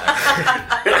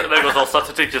goes all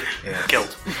substitute, just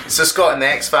killed. So Scott, in the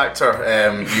X Factor,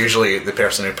 usually the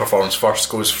person who performs first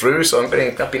goes through, so I'm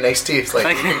going to be nice to you.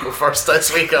 Like, you can go first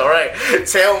this week, alright?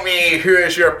 Tell me, who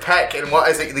is your pick and what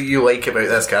is it that you like about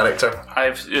this character?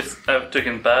 I've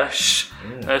taken Bash.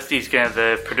 He's kind of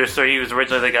the producer. He was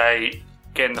originally the guy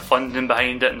getting the funding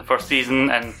behind it in the first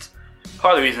season, and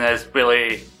part of the reason is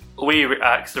really the way he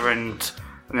reacts around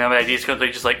and the ideas comes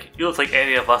like just like he looks like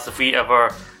any of us if we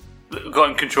ever got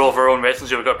in control of our own wrestling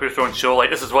show, we got to put our own show, like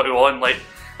this is what we want, like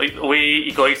the way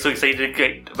he got so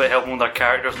excited about helping with our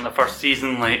characters in the first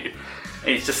season, like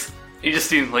he just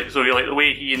seems like so like the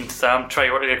way he and Sam try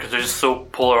to work together because they're just so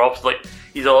polar opposites, like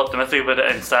he's all optimistic about it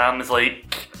and Sam is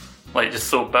like just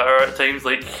so bitter at times,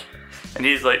 like, and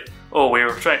he's like, oh, we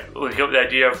were trying to help the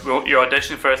idea of your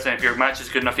audition first, and if your match is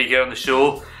good enough you get on the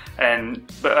show.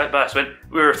 But when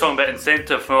we were talking about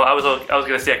incentive, well, I was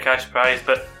going to say a cash prize,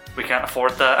 but we can't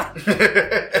afford that.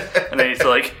 And then he's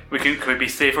like, can we be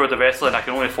safer with the wrestling? I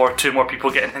can only afford 2 more people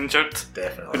getting injured.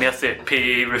 Definitely. When he has to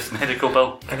pay Ruth's medical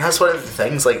bill. And that's one of the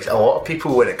things, like, a lot of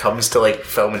people, when it comes to, like,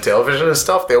 film and television and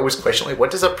stuff, they always question, like,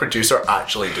 what does a producer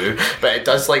actually do? But it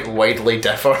does, like, widely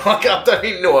differ. Like, I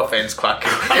mean, no offence, Quacky.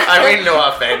 I mean, no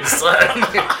offence.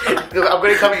 I'm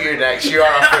going to come at you next. You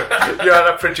are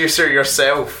a producer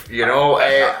yourself, you know?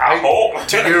 I hope.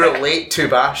 Do you relate to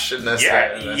Bash in this?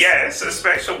 Yes,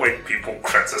 especially when people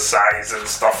criticise and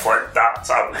stuff like that.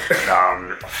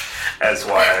 As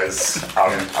well as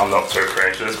I'm not too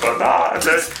prejudiced, but I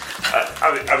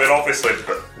mean, obviously,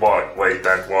 what he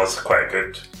did was quite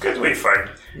a good wee thing.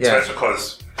 Yeah. Especially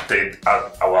because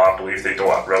I believe they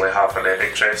don't really have an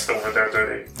NHS over there, do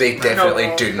they? They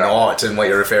definitely do not, and what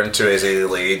you're referring to is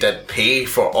they did pay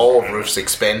for all of Ruth's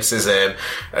expenses out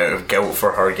of guilt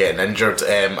for her getting injured.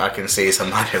 I can say as a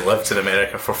man who lived in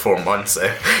America for 4 months,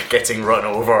 getting run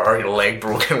over or your leg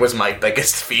broken was my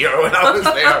biggest fear when I was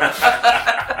there.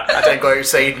 I didn't go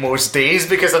outside most days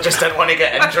because I just didn't want to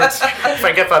get injured. I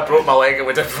think if I broke my leg, I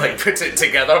would have like put it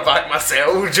together back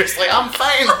myself. Just like, I'm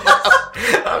fine.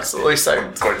 Absolutely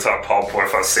sound. Going to a pub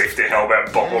with a safety helmet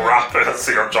and bubble wrap as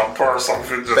your jumper or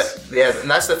something. But, yeah, and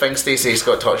that's the thing Stacey's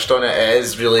got touched on. It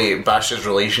is really Bash's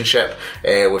relationship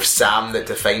with Sam that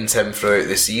defines him throughout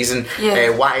the season.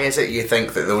 Why is it you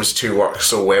think that those two work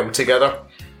so well together?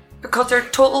 Because they're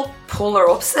total polar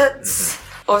opposites.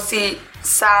 Obviously,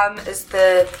 Sam is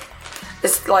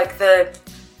like the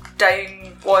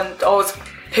down one, always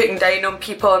putting down on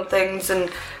people and things, and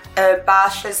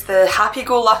Bash is the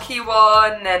happy-go-lucky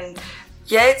one, and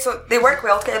yeah, so they work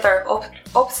well together.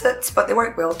 Opposites, but they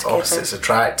work well together. Opposites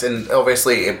attract, and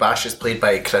obviously Bash is played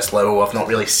by Chris Lowell. I've not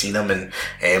really seen him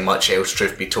in much else,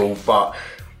 truth be told, but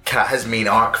his main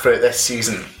arc throughout this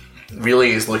season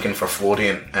really is looking for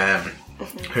Florian,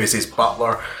 who's his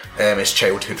butler, his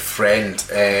childhood friend,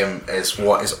 is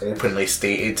what is openly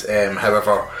stated.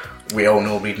 However, we all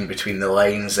know, reading between the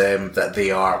lines, that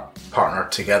they are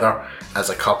partnered together as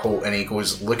a couple, and he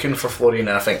goes looking for Florian.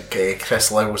 And I think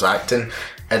Chris Lowell's acting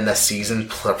in this season,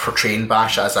 portraying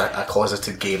Bash as a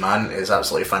closeted gay man, is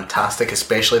absolutely fantastic,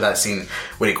 especially that scene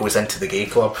where he goes into the gay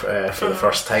club for the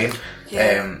first time.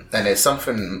 And it's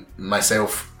something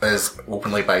myself, as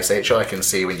openly bisexual, I can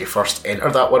say when you first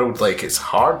enter that world, like, it's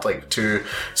hard, like, to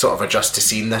sort of adjust to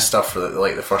seeing this stuff for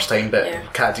the first time.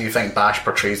 But Kat, do you think Bash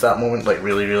portrays that moment like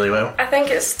really, really well? I think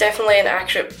it's definitely an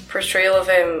accurate portrayal of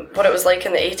what it was like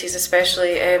in the 80s,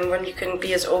 especially when you can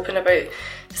be as open about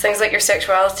things like your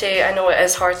sexuality. I know it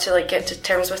is hard to like get to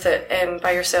terms with it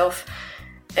by yourself.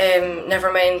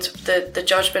 Never mind the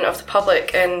judgment of the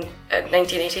public in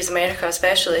 1980s America,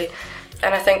 especially.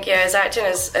 And I think his acting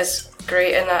is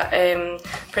great in that,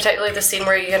 particularly the scene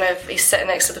where he's sitting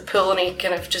next to the pool and he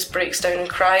kind of just breaks down and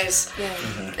cries.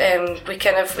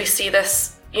 We see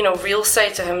this real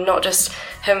side to him, not just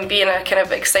him being a kind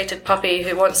of excited puppy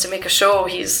who wants to make a show.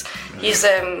 He's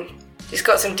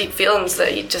got some deep feelings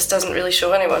that he just doesn't really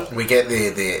show anyone. We get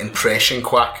the impression,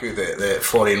 Kwaku, that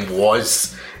Florian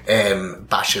was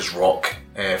Bash's rock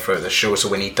throughout the show. So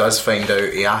when he does find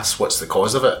out, he asks what's the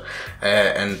cause of it,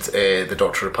 and the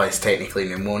doctor replies technically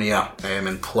pneumonia,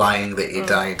 implying that he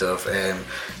died of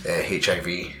HIV.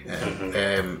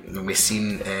 And we've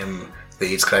seen the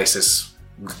AIDS crisis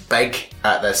big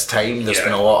at this time. There's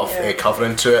been a lot of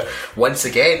covering to it. Once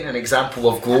again, an example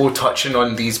of Glow touching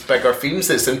on these bigger themes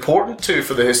that's important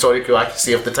for the historical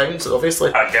accuracy of the times,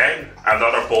 obviously. Again,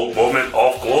 another bold moment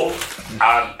of Glow,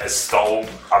 and it's still,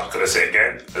 I'm going to say it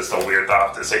again, it's still weird that I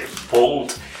have to say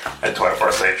bold in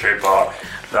 21st century, but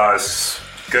that's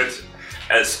good.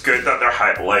 It's good that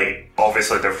they're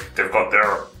obviously they've got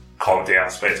their comedy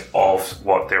aspect of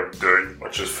what they're doing,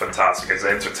 which is fantastic. It's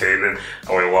entertaining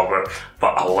and we love it, but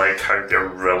I like how they're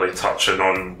really touching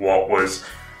on what was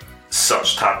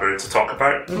such taboo to talk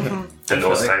about in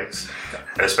those times,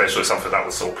 especially something that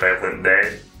was so prevalent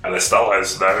then, and it still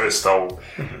is now. It's still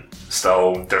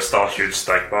there's still a huge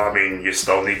stigma. I mean, you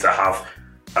still need to have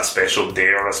a special day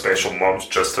or a special month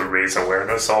just to raise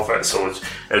awareness of it, so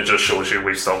it just shows you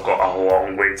we've still got a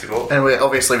long way to go. And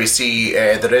we see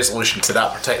the resolution to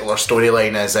that particular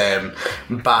storyline as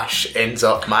Bash ends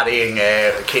up marrying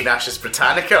Kate Nash's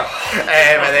Britannica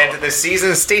at the end of the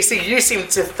season. Stacey, you seem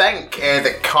to think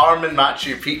that Carmen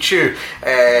Machu Picchu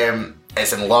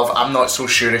is in love. I'm not so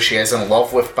sure if she is in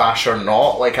love with Bash or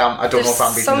not. Like, I don't know if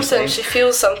I'm being the same. She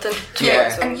feels something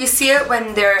towards him. And you see it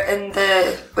when they're in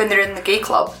the gay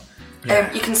club.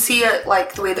 You can see it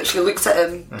like the way that she looks at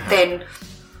him. Then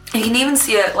you can even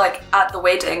see it like at the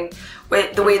wedding,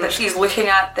 with the way that she's looking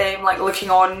at them, like looking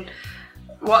on.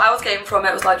 What I was getting from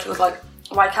it was like she was like,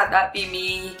 "Why can't that be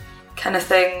me?" kind of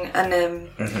thing, and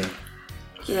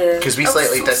because we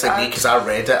slightly disagree, because I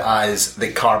read it as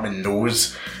that Carmen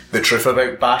knows the truth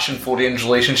about Bash and Florian's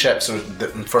relationship. So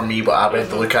for me, what I read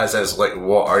the look as is like,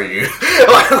 what are you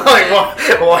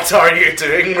what are you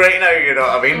doing right now? You know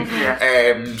what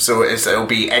I mean? So it'll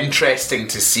be interesting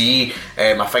to see.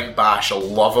 I think Bash will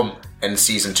love him in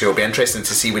season 2. It'll be interesting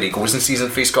to see where he goes in season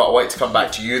 3. Scott, I want to come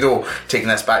back to you though, taking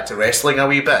this back to wrestling a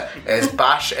wee bit. Is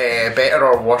Bash better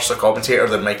or worse a commentator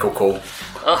than Michael Cole?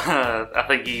 I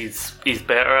think he's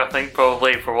better, I think,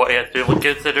 probably, for what he has to do.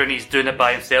 Considering he's doing it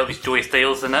by himself, he's Joey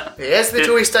Styles in it. He is the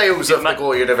Joey Styles of the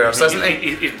Glow universe, isn't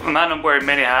he? He's a man wearing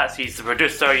many hats. He's the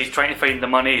producer, he's trying to find the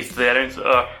money, he's the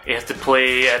announcer, he has to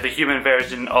play the human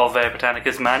version of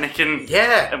Britannica's mannequin.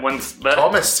 Yeah, in one bit.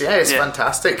 Thomas, it's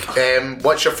fantastic.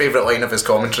 What's your favourite line of his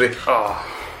commentary?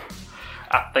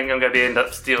 I think I'm going to end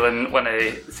up stealing one of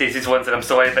Stacey's ones, and I'm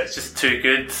sorry, but it's just too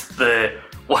good.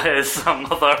 What is a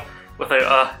mother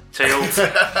without child.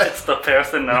 It's the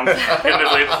person. I'm getting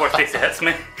it away before Stacey hits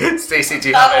me. Stacey, do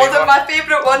you have That wasn't anyone? my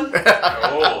favourite one.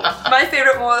 Oh. My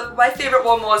favourite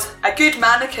one was a good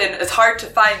mannequin is hard to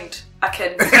find. Also, I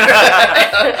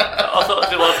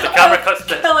love the camera cuts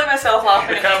to killing myself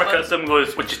laughing. The camera cuts to him and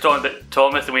goes, when she's talking about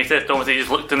Thomas, and when he says Thomas, he just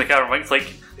looked in the camera and winks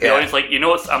like the audience, like, you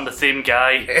know, I'm the same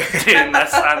guy doing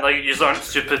this, and like, you aren't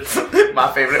stupid.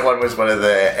 My favourite one was one of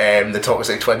the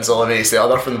Toxic Twins eliminates the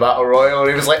other from the Battle Royal, and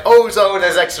he was like, ozone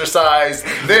is exercise,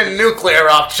 then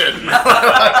nuclear option. To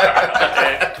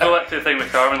go back to the thing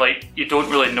with Carmen, like, you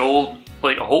don't really know.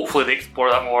 Like, hopefully they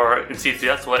explore that more in season 2.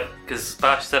 That's what, because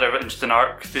Bash said a interesting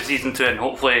arc through season 2, and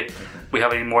hopefully we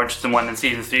have a more interesting one in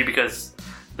season 3, because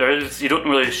you don't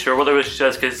really sure what the relationship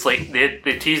is, because like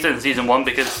they teased it in season 1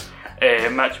 because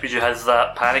Machu Picchu has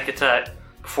that panic attack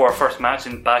before our first match,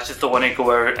 and Bash is the one to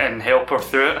go out and help her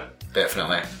through it.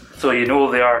 Definitely. So you know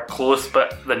they are close,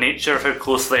 but the nature of how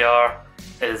close they are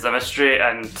is a mystery.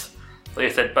 And like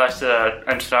I said, Bash did an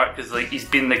interesting arc because like he's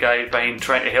been the guy behind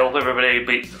trying to help everybody,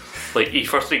 but like he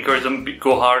first encouraged them to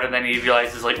go hard, and then he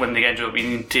realises like when they get into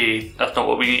it, that's not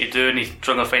what we need to do, and he's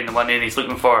trying to find the money, and he's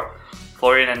looking for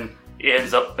Florian, and he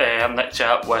ends up having that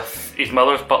chat with his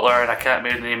mother's butler, and I can't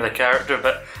remember the name of the character,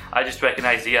 but I just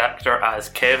recognise the actor as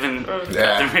Kevin,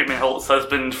 Captain Raymond Holt's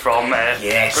husband from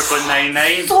Brooklyn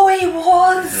Nine-Nine. So he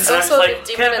was! Also like,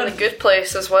 the demon in the Good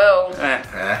Place as well.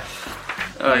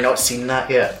 I've not seen that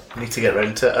yet. I need to get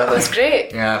round to it. That's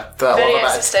great. Yeah, very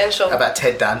existential. About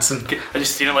Ted Danson. I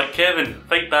just seen him like, Kevin,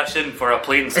 fight Bash in for a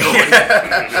plain stone.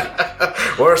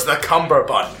 Where's the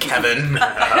cummerbund, Kevin?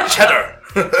 Cheddar.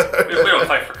 We don't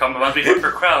fight for cummerbunds, we fight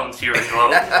for crowns here as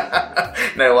well.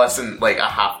 Now listen, like I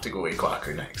have to go to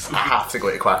Kwaku next. I have to go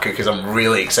to Kwaku because I'm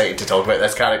really excited to talk about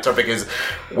this character, because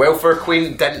Welfare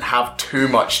Queen didn't have too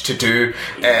much to do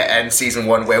in season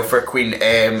 1. Welfare Queen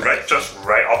just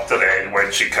right up to the end when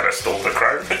she kind of stole the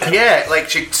crown. Yeah, like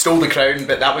she stole the crown,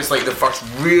 but that was like the first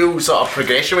real sort of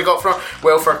progression we got from her.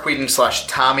 Welfare Queen /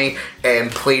 Tammy,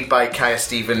 played by Kaya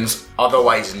Stevens,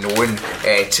 otherwise known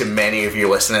to many of you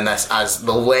listening to this as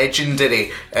the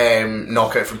legendary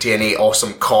knockout from TNA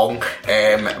Awesome Kong,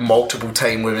 multiple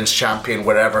time women's champion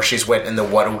wherever she's went in the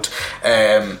world.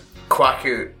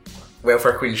 Kwaku,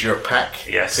 Welfare Queen's your pick.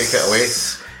 Yes. Take it away.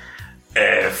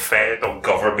 Fed on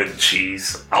government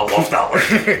cheese. I love that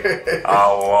line. I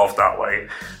love that line.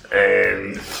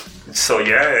 So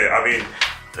yeah, I mean,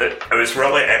 it was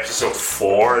really episode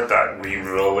 4 that we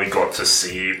really got to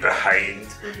see behind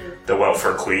the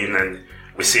Welfare Queen, and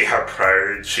we see how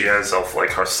proud she is of like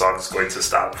her son's going to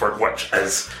Stanford, which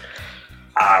is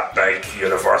a big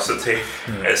university.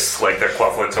 It's like the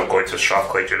equivalent of going to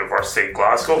Strathclyde University in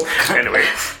Glasgow. Anyway.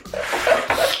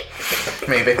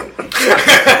 Maybe.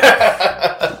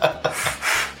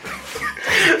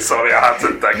 Sorry, I had to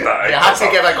dig that out. You had to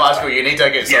give a Glasgow uni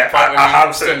ticket. Yeah, I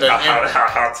had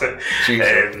to.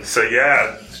 So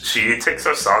yeah, she takes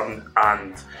her son,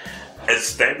 and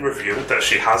it's then revealed that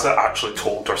she hasn't actually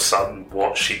told her son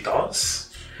what she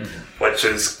does, which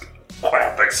is quite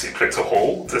a big secret to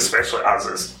hold, especially as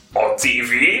it's on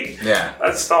TV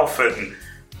and stuff. And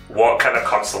what kind of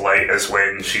comes to light is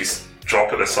when she's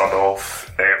dropping the son off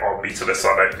or meeting the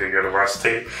son at the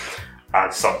university,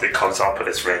 and something comes up and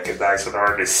it's recognising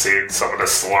her, and it's saying some of the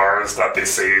slurs that they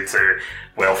say to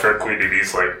Welfare Queen, and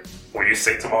he's like, "Will you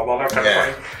say to my mother?" kind of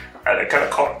thing. And it kind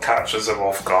of catches him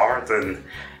off guard, and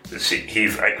he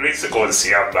agrees to go and see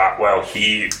him that. Well,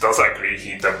 he doesn't agree,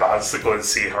 he demands to go and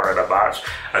see her in a match,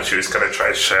 and she was going to try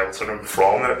to shelter him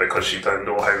from it because she didn't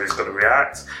know how he was going to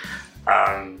react.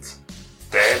 And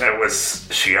then it was,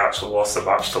 she actually lost the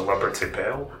match to Liberty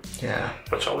Bell. Yeah.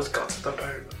 Which I was gutted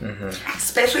about.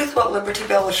 Especially with what Liberty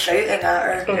Bell was shouting at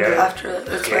her after it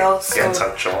as well. So. Get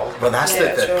a job. Well, that's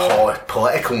the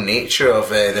political nature of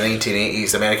the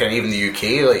 1980s America, and even the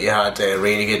UK. Like, you had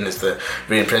Reagan as the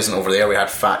reigning president over there. We had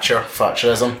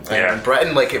Thatcherism. In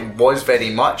Britain, like, it was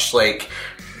very much like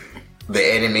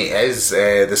the enemy is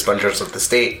the spongers of the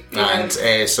state, and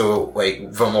so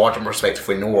like from a modern perspective,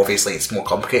 we know obviously it's more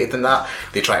complicated than that.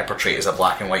 They try to portray it as a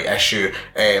black and white issue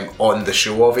on the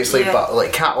show, obviously, but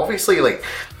like obviously, like,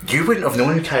 you wouldn't have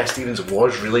known who Kaya Stevens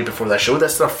was really before the show.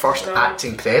 This is her first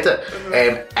acting credit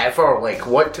ever. Like,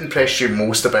 what impressed you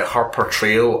most about her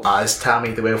portrayal as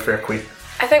Tammy, the Welfare Queen?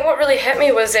 I think what really hit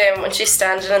me was when she's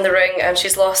standing in the ring and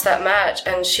she's lost that match,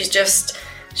 and she's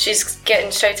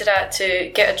getting shouted at to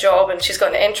get a job, and she's got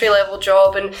an entry-level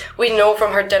job, and we know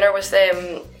from her dinner with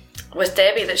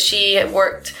Debbie that she had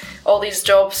worked all these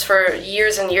jobs for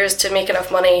years and years to make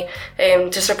enough money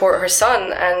to support her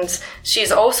son, and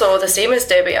she's also the same as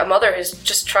Debbie, a mother who's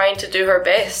just trying to do her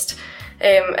best.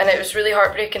 and it was really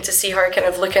heartbreaking to see her kind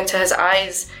of look into his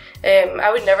eyes. I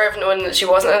would never have known that she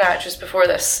wasn't an actress before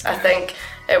this. I think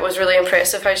it was really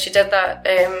impressive how she did that,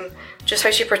 just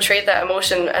how she portrayed that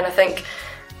emotion, and I think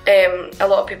a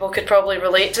lot of people could probably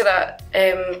relate to that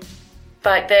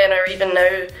back then or even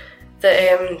now,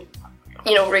 that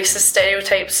racist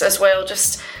stereotypes as well,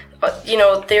 just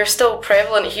they're still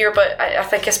prevalent here, but I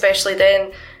think especially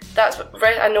then,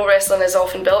 I know wrestling is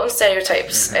often built on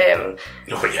stereotypes, but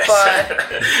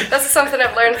that's something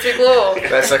I've learned through Glow.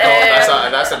 That's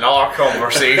another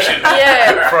conversation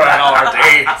yeah. for another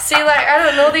day. See, I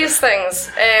don't know these things,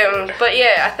 but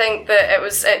yeah, I think that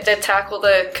it did tackle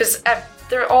because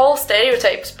they're all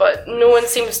stereotypes, but no one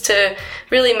seems to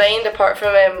really mind apart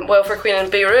from Welfare Queen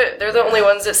and Beirut. They're the only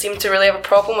ones that seem to really have a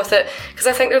problem with it, because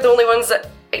I think they're the only ones that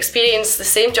experience the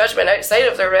same judgment outside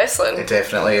of their wrestling. It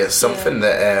definitely is something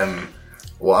that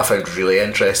what I found really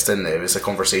interesting. It was a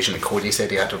conversation that Cody said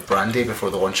he had with Brandy before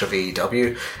the launch of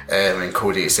AEW, and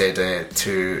Cody said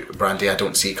to Brandy, "I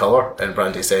don't see colour," and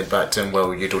Brandy said back to him,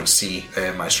 "Well, you don't see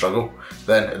my struggle."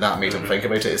 Then and that made him think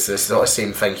about it. It's the sort of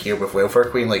same thing here with Welfare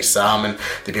Queen. Like Sam and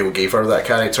the people who gave her that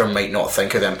character might not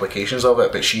think of the implications of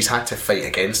it, but she's had to fight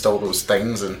against all those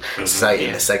things and society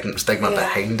and the stigma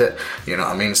behind it. You know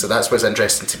what I mean? So that's what's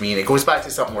interesting to me, and it goes back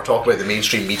to something we're talking about, the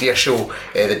mainstream media show,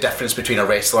 the difference between a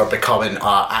wrestler becoming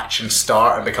an action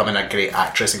star and becoming a great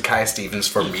actress. And Kaya Stevens,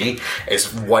 for me, is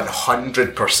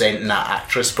 100% in that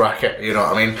actress bracket. You know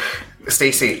what I mean?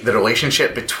 Stacey, the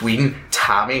relationship between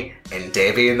Tammy and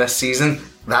Debbie in this season,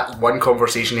 that one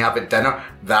conversation you have at dinner,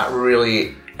 that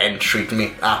really intrigued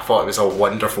me. I thought it was a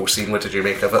wonderful scene. What did you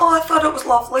make of it? Oh, I thought it was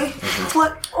lovely. I was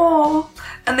like, oh.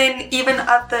 And then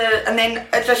and then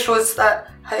it just shows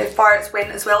that how far it's went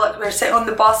as well. Like, we're sitting on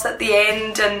the bus at the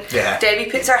end, and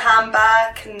Debbie puts her hand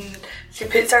back and she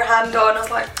puts her hand on. I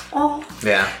was like, oh.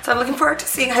 Yeah. So I'm looking forward to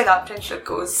seeing how that friendship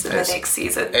goes in the next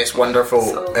season. It's wonderful.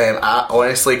 So, I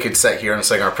honestly could sit here and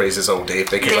sing our praises all day,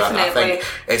 because I think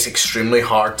it's extremely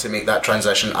hard to make that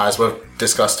transition, as we've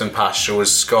discussed in past shows.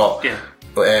 Scott,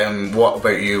 what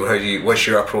about you? What's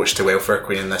your approach to Welfare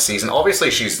Queen in this season?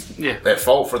 Obviously, she's at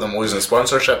fault for them losing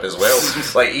sponsorship as well.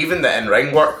 Like, even the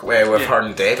in-ring work with her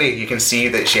and Debbie, you can see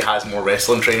that she has more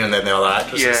wrestling training than the other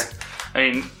actresses. Yeah, I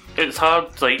mean, it's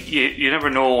hard. Like, you never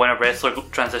know when a wrestler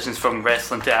transitions from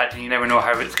wrestling to acting. You never know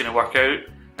how it's going to work out.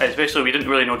 Especially, we didn't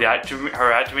really know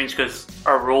her acting range, because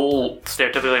her role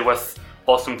stereotypically with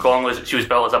Awesome Kong was that she was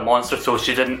built as a monster, so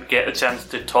she didn't get a chance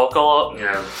to talk a lot.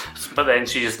 Yeah. But then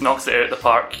she just knocks it out of the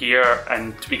park here,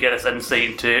 and we get this insight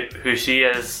into who she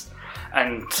is.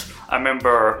 And I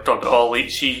remember talking to All Elite,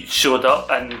 she showed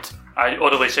up and I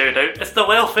audibly shouted out, "It's the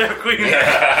Welfare Queen!"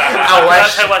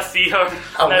 That's how I see her.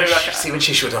 See, when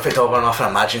she showed up at Double or Nothing, I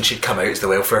imagine she'd come out as the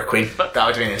Welfare Queen. That would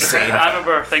have been insane. I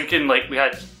remember thinking, like,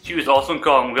 she was Awesome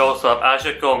Kong, we also have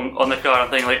Asha Kong on the card,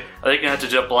 and thinking, like, I think I had to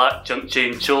do a black junk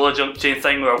chain, Chola junk chain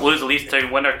thing where lose the least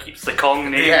town winner keeps the Kong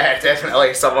name. Yeah,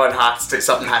 definitely.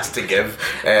 Something has to give.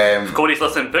 Cody's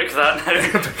listening, book that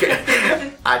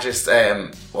now. I just,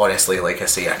 honestly, like I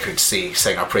say, I could sing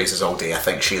her praises all day. I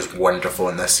think she is wonderful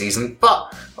in this season,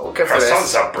 but I'll give her this. Her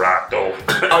son's a brat, though.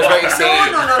 I was about to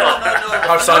say,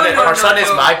 no. Her son is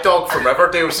Mad Dog from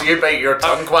Riverdale, so you bite your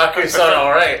tongue, Quacko, son,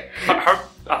 alright.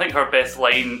 I think her best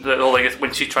line, the whole thing, is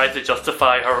when she tried to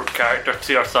justify her character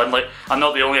to her son, like, "I'm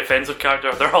not the only offensive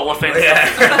character, they're all offensive."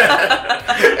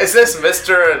 Yeah. Is this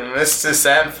Mr. and Mrs.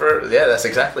 Sanford? Yeah, that's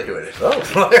exactly who it is. Oh.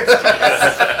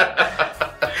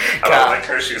 I like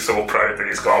how she's so proud that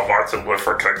he's got a Martin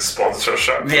Luther King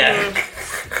sponsorship. Yeah.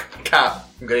 Kat,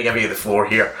 I'm going to give you the floor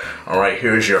here. Alright,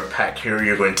 who's your pick? Who are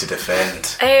you going to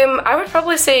defend? I would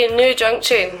probably say New Junk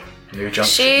Chain.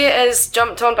 She is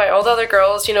jumped on by all the other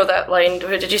girls. You know that line,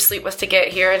 "Who did you sleep with to get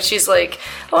here?" And she's like,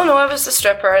 "Oh no, I was a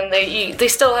stripper." And they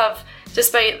still have,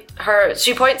 despite her,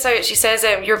 she points out, she says,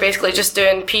 "You're basically just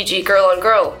doing PG girl on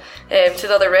girl," to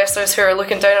the other wrestlers who are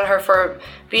looking down on her for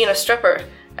being a stripper.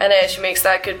 And then she makes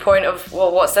that good point of,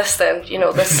 well, what's this then? You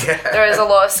know, this there is a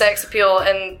lot of sex appeal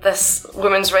in this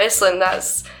women's wrestling.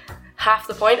 That's half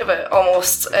the point of it,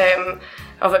 almost,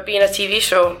 of it being a TV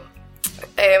show.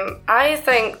 I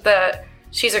think that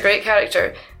she's a great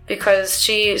character because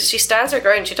she stands her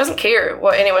ground. She doesn't care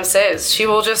what anyone says.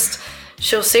 She'll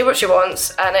say what she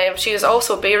wants, and she is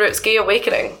also Beirut's gay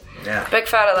awakening. Yeah. Big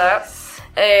fan of that.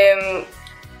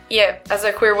 As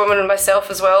a queer woman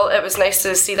myself as well, it was nice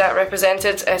to see that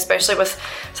represented, especially with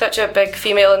such a big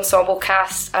female ensemble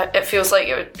cast. It feels like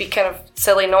it would be kind of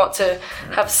silly not to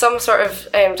have some sort of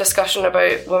discussion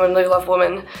about women who love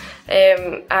women.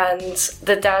 And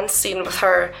the dance scene with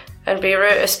her and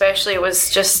Beirut especially was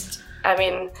just, I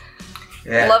mean,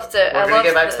 Yeah. Loved it. We're going to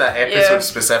get back to that episode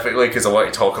specifically because I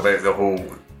want to talk about the whole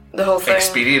thing.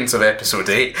 Experience of episode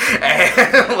 8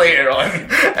 later on.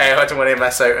 I don't want to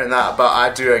miss out on that, but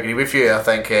I do agree with you. I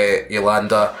think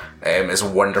Yolanda is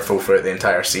wonderful throughout the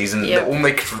entire season. The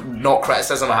only not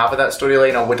criticism I have of that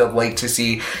storyline, I would have liked to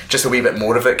see just a wee bit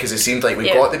more of it, because it seemed like we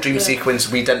got the dream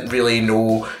sequence. We didn't really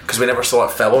know, because we never saw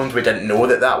it filmed, we didn't know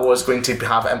that was going to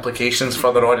have implications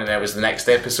further on, and it was the next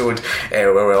episode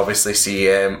where we obviously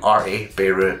see Artie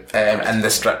Beirut in the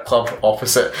strip club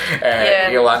opposite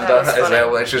Yolanda as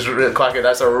well, which is really quacky.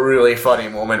 That's a really funny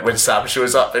moment when Sam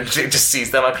shows up and she just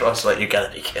sees them across, like, you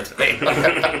gotta be kidding me.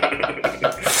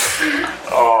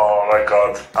 Oh my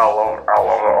god, I love it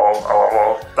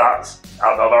all. That's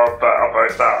another bit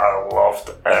about that I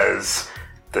loved is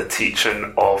the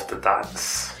teaching of the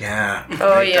dance. Yeah.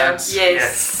 Oh yeah. Dance.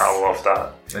 Yes. I love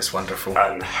that. It's wonderful.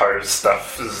 And how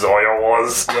stiff Zoya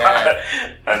was. Yeah.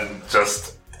 And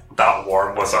just that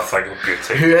worm was a thing of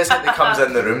beauty. Who is it that comes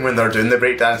in the room when they're doing the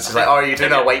breakdance? It's like, oh, you're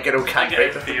doing a white girl can't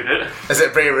breakdance. Is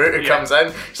it Beirut who comes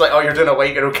in? It's like, oh, you're doing a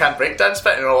white girl can't breakdance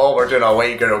bit? And oh, we're doing a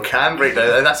white girl can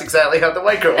breakdance. And that's exactly how the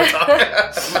white girl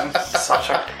talks.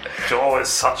 It's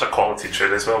such a quality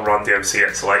tune as well. Run DMC,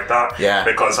 it's like that. Yeah.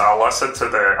 Because I listened to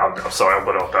I'm sorry, I'm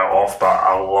going a bit off, but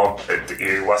I love it.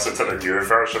 You listen to the new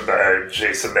version, the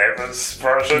Jason Evans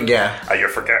version. Yeah. And you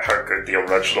forget how good the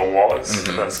original was.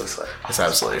 Mm-hmm. It's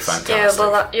absolutely fantastic.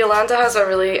 Yeah, Yolanda has a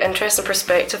really interesting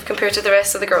perspective compared to the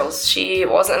rest of the girls. She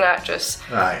wasn't an actress,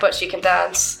 but she can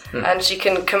dance and she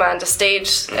can command a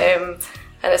stage.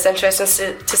 And it's interesting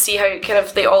to see how kind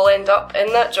of they all end up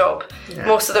in that job. Yeah.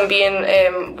 Most of them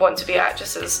being want to be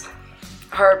actresses.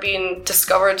 Her being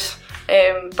discovered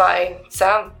by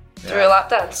Sam through a lap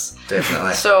dance.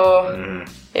 Definitely. So,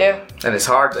 yeah. And it's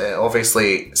hard,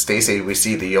 obviously, Stacey, we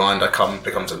see that Yolanda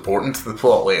becomes important to the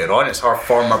plot later on. It's her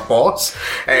former boss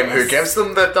who gives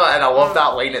them that, and I love that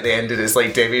line at the end. It's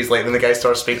like, Debbie's like, when the guy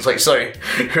starts speaking, it's like, sorry,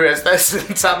 who is this?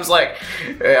 And Sam's like,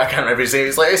 I can't remember his name.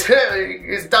 He's like,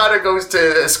 his daughter goes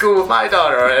to school with my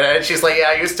daughter. And she's like, yeah,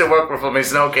 I used to work with him,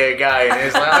 he's an okay guy. And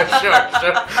he's like, oh,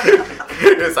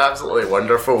 sure. It's absolutely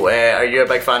wonderful. Are you a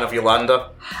big fan of Yolanda?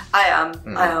 I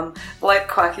am. Like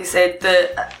Quacky said,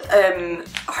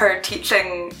 her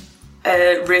teaching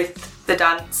Ruth the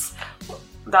dance,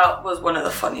 that was one of the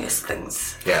funniest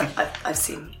things I've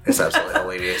seen. It's absolutely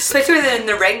hilarious. Especially when they're in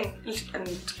the ring and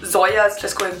Zoya's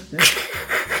just going,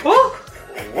 oh!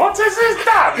 What is his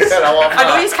dance? I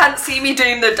know you can't see me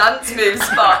doing the dance moves,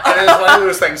 but and it's one of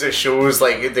those things that shows,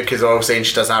 like, because all saying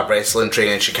she doesn't have wrestling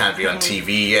training, she can't be on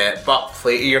TV yet, but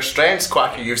play to your strengths,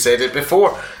 Quacky, you've said it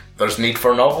before. There's need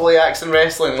for novelty acts in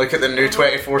wrestling. Look at the new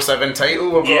 24/7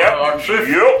 title we've got on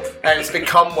Truth. And it's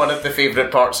become one of the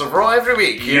favourite parts of Raw every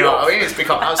week. You know what I mean? It's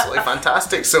become absolutely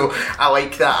fantastic. So I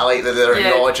like that. I like that they're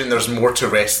acknowledging there's more to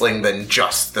wrestling than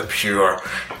just the pure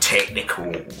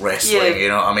technical wrestling. You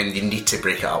know what I mean? You need to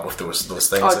break it up with those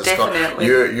things. Oh, definitely.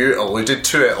 You alluded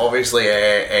to it. Obviously,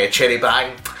 Cherry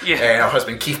Bang, her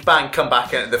husband Keith Bang, come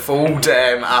back into the fold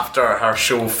after her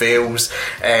show fails.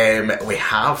 We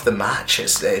have the match.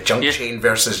 It's Junk Chain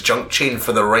versus Junk Chain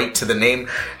for the right to the name.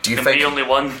 Do you think the only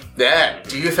one? Yeah.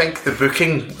 Do you think the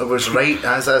booking was right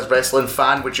as a wrestling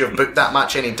fan? Would you have booked that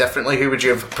match any differently? Who would you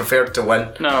have preferred to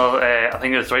win? No, I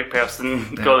think it was the right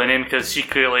person got the name because she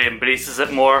clearly embraces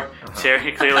it more.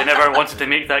 Cherry clearly never wanted to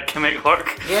make that gimmick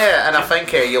work. Yeah, and I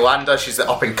think Yolanda, she's the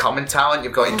up and coming talent.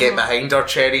 You've got to get behind her,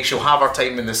 Cherry. She'll have her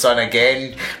time in the sun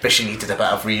again, but she needed a bit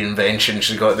of reinvention.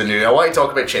 She's got the new. I want to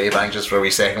talk about Cherry Bang just for a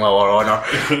wee second while we're on her.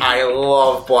 I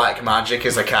love Black Magic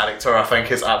as a character. I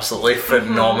think it's absolutely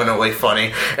phenomenally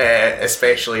funny,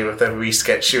 especially with the wee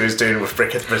sketch she was doing with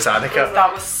Britannica.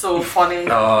 That was so funny.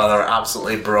 Oh, they're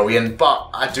absolutely brilliant. But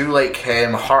I do like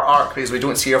her arc because we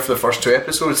don't see her for the first 2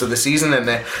 episodes of the season, and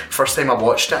the first time I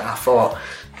watched it I thought,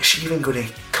 is she even going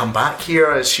to come back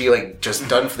here? Is she like just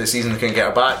done for the season and can get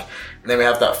her back? And then we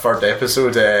have that 3rd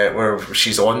episode where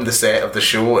she's on the set of the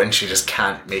show and she just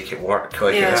can't make it work.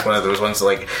 Like it's one of those ones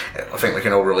like, I think we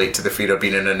can all relate to the fear of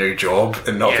being in a new job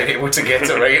and not being able to get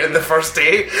it right in the first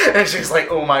day. And she's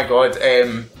like, oh my god.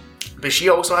 But she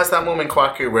also has that moment,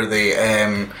 Kwaku, where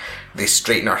they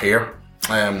straighten her hair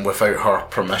without her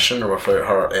permission or without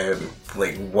her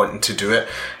like wanting to do it.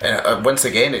 Once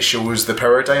again, it shows the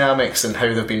power dynamics and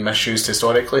how they've been misused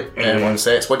historically on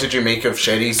sets. What did you make of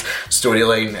Sherry's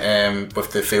storyline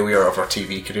with the failure of her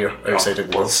TV career outside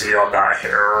of Glow? See on that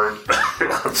hair,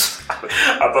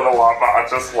 I don't know why, but I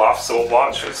just laughed so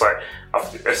much. It's like,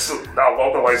 it's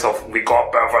along the lines of, we got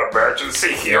a bit of an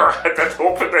emergency here. I did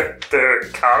open the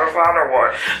caravan or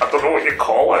what, I don't know what you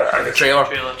call it. The trailer,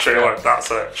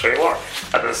 that's it, trailer.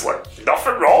 And it's like,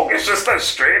 nothing wrong, it's just that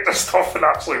straight, there's nothing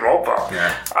actually wrong, but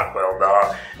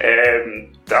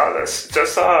that's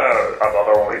just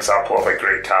another example of a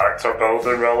great character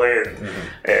building, really.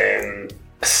 And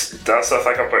that's the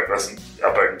thing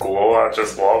about Glow I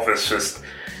just love. It's just,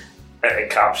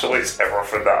 it encapsulates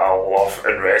everything that I love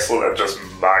in wrestling and just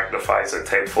magnifies it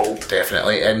tenfold.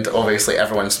 Definitely, and obviously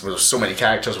there's so many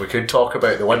characters we could talk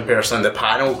about. The one person on the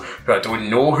panel who I don't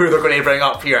know who they're going to bring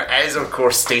up here is, of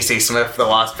course, Stacey Smith, the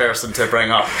last person to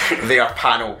bring up their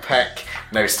panel pick.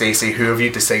 Now, Stacey, who have you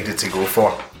decided to go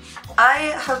for?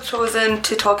 I have chosen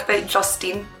to talk about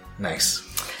Justine. Nice.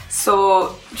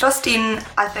 So, Justine,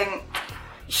 I think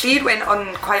she went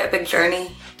on quite a big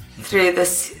journey through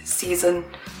this season.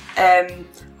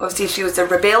 Obviously, she was a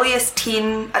rebellious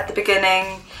teen at the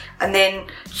beginning, and then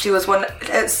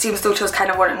it seems though she was kind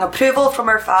of wanting approval from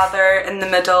her father in the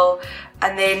middle,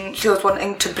 and then she was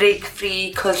wanting to break free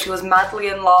because she was madly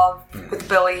in love with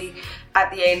Billy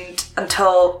at the end,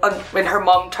 until when her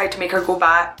mom tried to make her go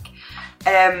back.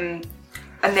 And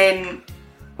then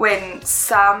when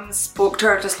Sam spoke to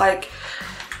her, just like,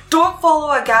 don't follow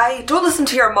a guy, don't listen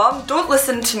to your mom, don't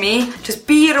listen to me, just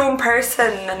be your own person,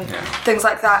 and things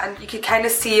like that. And you could kind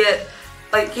of see it,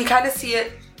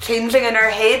 changing in her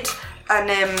head.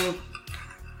 And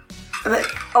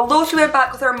although she went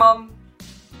back with her mom,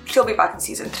 she'll be back in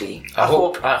season 3. I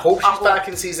hope she's back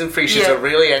in season 3. She's a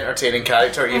really entertaining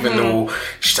character, even though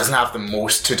she doesn't have the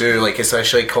most to do, like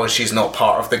especially because she's not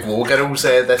part of the Glow Girls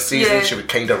this season. She was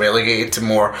kind of relegated to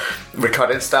more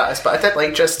recurring status, but I did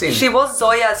like Justine. She was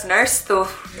Zoya's nurse though,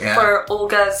 for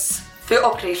Olga's foot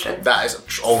operation. That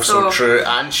is also true,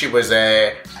 and she was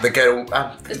the girl,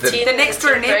 the next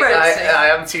door neighbour.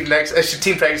 I am Teen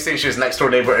Pregnancy. She was next door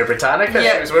neighbour to Britannica.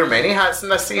 She was wearing many hats in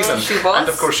this season. She was, and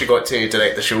of course she got to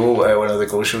direct the show, one of the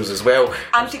Glow shows as well.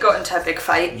 And she got into a big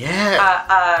fight.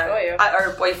 At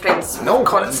her boyfriend's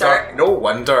concert. No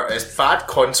wonder. It's bad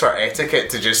concert etiquette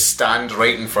to just stand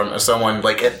right in front of someone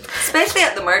like it. Especially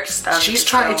at the merch stand. She's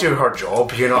trying to do her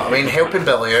job, you know what I mean? Helping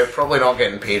Billy out, probably not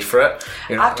getting paid for it.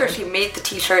 You know after she made the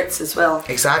t-shirts as well.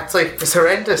 Exactly. It's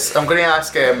horrendous. I'm going to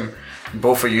ask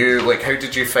both of you, like, how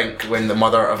did you think when the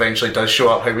mother eventually does show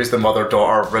up, how was the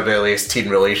mother-daughter rebellious teen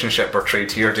relationship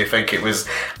portrayed here? Do you think it was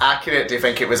accurate? Do you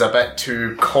think it was a bit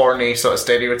too corny, sort of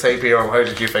stereotypy, or how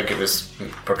did you think it was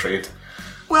portrayed?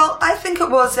 Well, I think it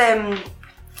was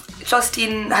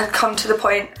Justine had come to the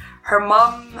point, her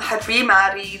mum had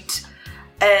remarried,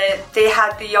 they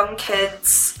had the young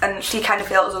kids, and she kind of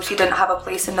felt as though she didn't have a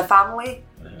place in the family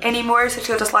anymore, so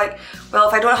she was just like, well,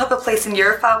 if I don't have a place in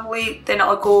your family, then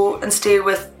I'll go and stay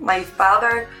with my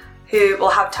father, who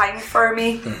will have time for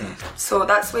me. So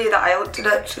that's the way that I looked at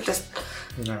it. She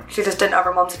just didn't have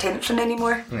her mum's attention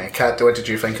anymore. Kat, what did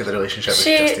you think of the relationship with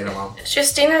Justine and mum?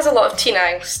 Justine has a lot of teen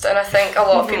angst, and I think a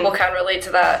lot of people can relate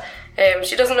to that.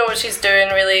 She doesn't know what she's doing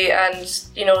really, and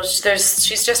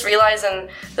she's just realising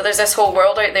that there's this whole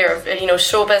world out there of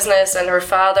show business and her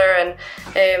father, and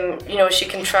she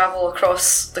can travel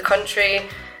across the country.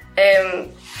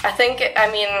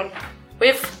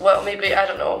 Maybe, I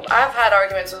don't know, I've had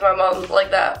arguments with my mum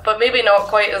like that, but maybe not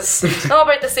quite as, not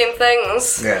about the same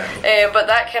things, but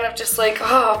that kind of just like,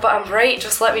 but I'm right,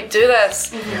 just let me do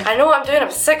this. I know what I'm doing,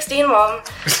 I'm 16, mum.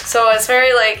 So it's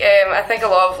very like, I think a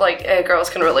lot of girls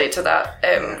can relate to that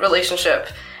relationship,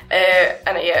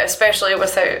 and especially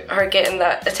without her getting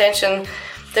that attention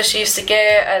that she used to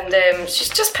get, and she's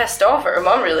just pissed off at her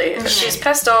mum really. She's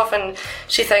pissed off, and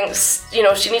she thinks,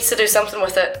 she needs to do something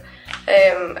with it.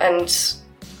 And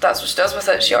that's what she does with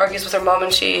it. She argues with her mum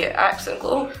and she acts in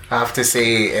Glow. I have to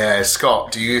say,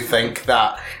 Scott, do you think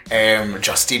that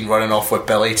Justine running off with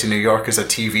Billy to New York is a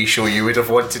TV show you would have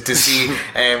wanted to see?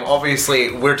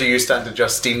 Obviously, where do you stand with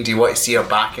Justine? Do you want to see her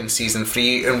back in season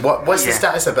 3? And what's the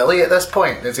status of Billy at this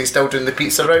point? Is he still doing the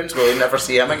pizza rounds? Will we never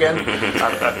see him again?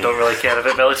 I don't really care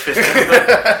about Billy's face.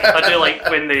 I do like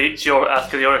when she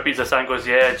asks the order pizza, Sam goes,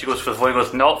 yeah, and she goes for the phone and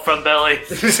goes, not from Billy.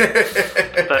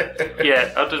 But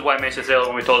yeah, I just want to mention this earlier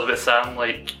when we talked about Sam,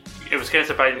 like, it was kind of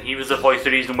surprising he was the voice of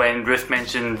the reason when Ruth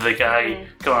mentioned the guy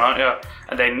coming on here,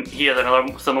 and then he had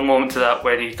another similar moment to that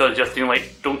where he told Justine,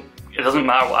 like, it doesn't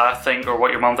matter what I think or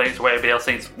what your mum thinks or what everybody else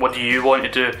thinks, what do you want to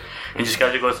do? And just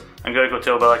casually goes, I'm going to go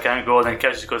tell Bill I can't go, and then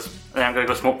Kiz just goes, and I'm going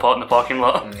to go smoke pot in the parking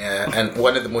lot. Yeah, and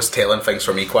one of the most telling things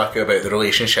for me, Quacko, about the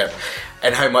relationship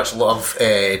and how much love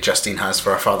Justine has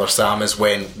for her father Sam is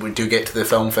when we do get to the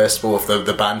film festival of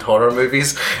the banned horror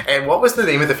movies. And what was the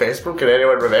name of the festival? Can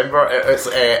anyone remember? It's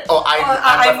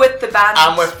I'm with the band.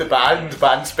 I'm with the band.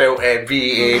 Band spelled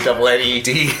BANNED.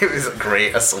 It was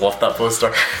great. I loved that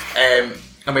poster.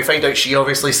 And we find out she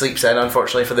obviously sleeps in,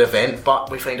 unfortunately, for the event, but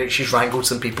we find out she's wrangled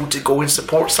some people to go and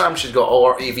support Sam. She's got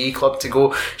all her AV club to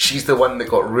go. She's the one that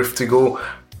got Ruth to go.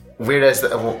 Whereas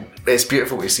it's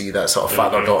beautiful to see that sort of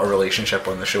father-daughter relationship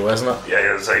on the show, isn't it?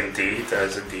 Yeah, it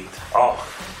is indeed. Oh,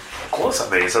 Chloe's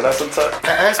amazing, isn't it?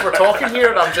 As we're talking here,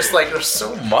 and I'm just like, there's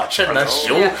so much in this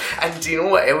show. Yeah. And do you know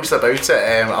what else about it?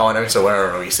 I'll announce a winner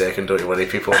in a wee second, don't you worry,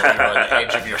 people. You're on the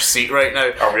edge of your seat right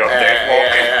now. Are we on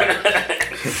deck?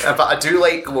 But I do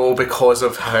like Glow because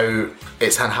of how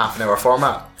it's in half an hour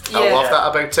format. I love that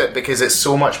about it because it's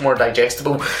so much more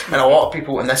digestible. And a lot of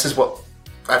people, and this is what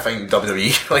I find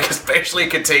WWE, like especially,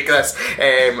 could take this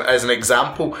as an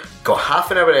example. Got half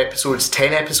an hour episodes,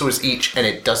 10 episodes each, and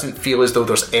it doesn't feel as though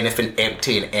there's anything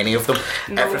empty in any of them.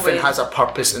 Everything has a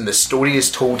purpose, and the story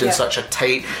is told in such a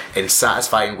tight and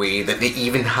satisfying way that they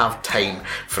even have time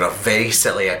for a very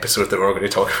silly episode that we're going to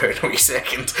talk about in a wee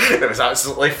second. It was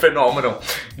absolutely phenomenal.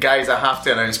 Guys, I have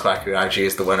to announce Quacko Raji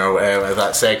is the winner of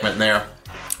that segment there.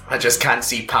 I just can't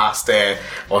see past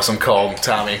Awesome Calm,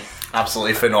 Tammy.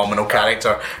 Absolutely phenomenal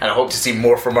character, and I hope to see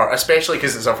more from her, especially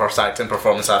because it's her first acting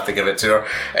performance. I have to give it to her.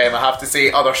 I have to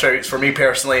say, other shouts for me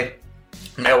personally,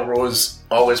 Melrose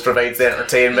always provides the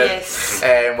entertainment. Yes.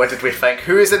 What did we think?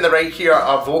 Who is in the right here?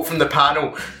 A vote from the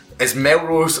panel. Is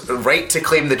Melrose right to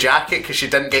claim the jacket because she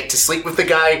didn't get to sleep with the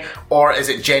guy, or is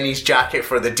it Jenny's jacket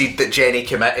for the deed that Jenny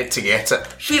committed to get it?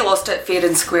 She lost it fair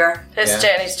and square. It's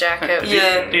Jenny's jacket.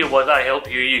 Do you want I help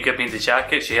you? You give me the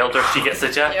jacket. She held her. She gets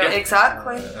the jacket. Yeah,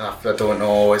 exactly. I don't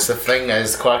know. It's the thing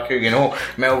is, Quacko, you know,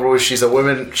 Melrose, she's a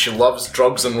woman. She loves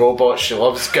drugs and robots. She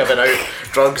loves giving out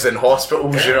drugs in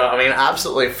hospitals. You know what I mean?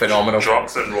 Absolutely phenomenal.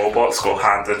 Drugs and robots go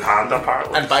hand in hand,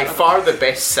 apparently. And by far the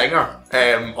best singer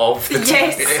of the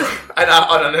team. And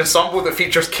on an ensemble that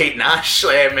features Kate Nash,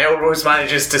 Melrose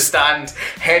manages to stand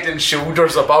head and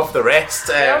shoulders above the rest.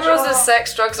 Melrose is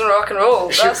sex, drugs and rock and roll.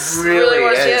 That's she really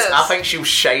what she is. I think she'll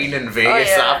shine in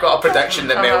Vegas. I've got a prediction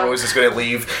that Melrose is going to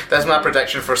leave. That's my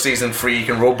prediction for season 3. You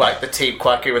can roll back the tape,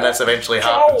 Quacko, when this eventually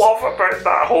happens. What I love about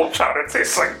that whole charity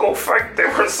single thing, they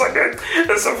were singing,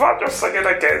 it's a they're singing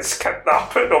against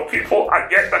kidnapping of people, and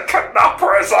yet the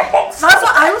kidnapper is a monster. That's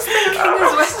what I was thinking as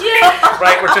well.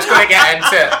 Right, we're just going to get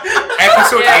into it.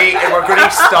 Episode 8, and we're going to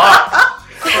start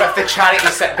with the charity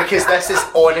set, because this is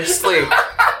honestly...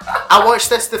 I watched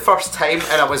this the first time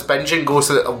and I was binging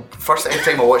so the first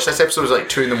time I watched this episode was like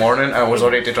 2 in the morning and I was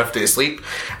already drifting to sleep,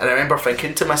 and I remember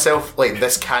thinking to myself, like,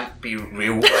 this can't be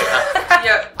real. Like,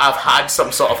 I've had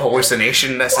some sort of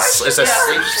hallucination. This is a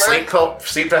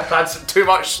sleep. I've had too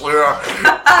much slur.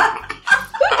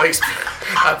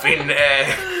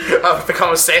 I've become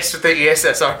obsessed with the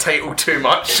ESSR title too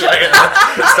much.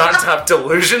 I'm starting to have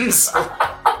delusions.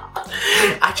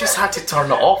 I just had to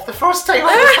turn it off the first time.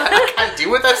 I can't deal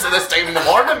with this at this time in the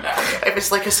morning. It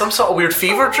was like some sort of weird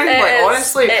fever dream.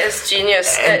 Honestly, it is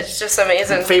genius. It's just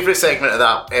amazing. Favourite segment of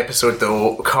that episode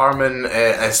though, Carmen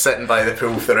is sitting by the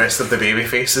pool with the rest of the baby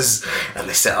faces, and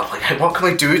they sit up like, what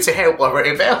can we do to help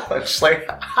Liberty Bell? And she's like,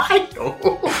 I know.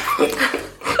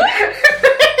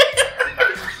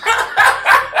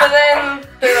 But then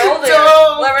they're all there.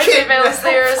 Liberty Bell's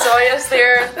there, Zoya's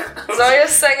there.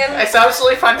 Zoya's singing. It's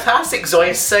absolutely fantastic.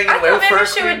 Zoya's singing. I thought maybe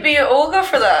she would be Olga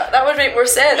for that. That would make more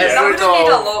sense. That would have made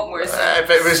a lot more sense.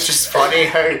 But it was just funny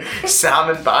how Sam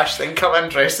and Bash then come in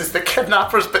dressed as the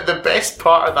kidnappers. But the best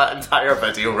part of that entire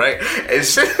video, right,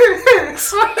 is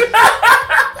it's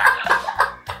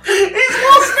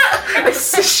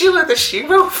Sheila the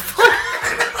She-Wolf.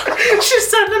 She's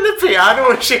sitting in the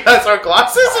piano and she has her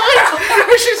glasses on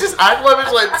and she's just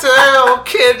ad-libbing like, oh,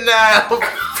 kidnap.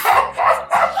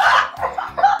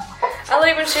 I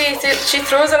like when she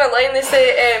throws in a line, they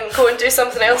say, go and do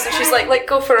something else, and she's like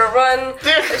go for a run,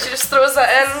 and she just throws that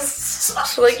in.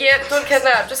 She's like, yeah, don't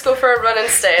kidnap, just go for a run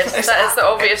instead. That is the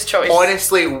obvious choice.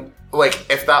 Honestly, like,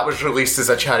 if that was released as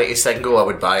a charity single, I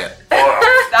would buy it.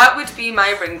 That would be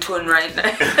my ringtone right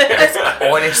now. It's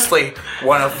honestly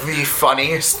one of the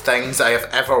funniest things I have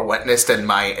ever witnessed in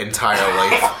my entire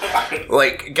life.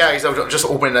 Like, guys, I'll just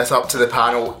open this up to the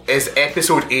panel. Is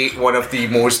episode 8 one of the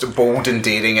most bold and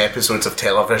daring episodes of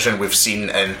television we've seen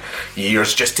in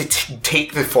years? Just to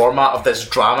take the format of this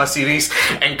drama series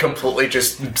and completely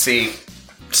just say,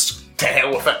 to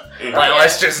hell with it. Like,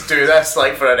 let's just do this,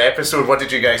 like, for an episode. What did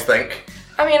you guys think?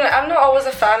 I mean, I'm not always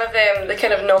a fan of the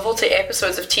kind of novelty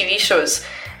episodes of TV shows,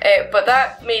 but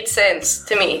that made sense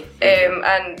to me.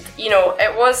 And, you know,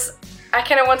 it was... I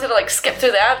kind of wanted to, like, skip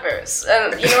through the adverts,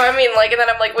 and you know what I mean? Like, and then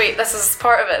I'm like, wait, this is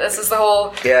part of it. This is the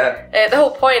whole... Yeah. The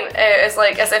whole point is,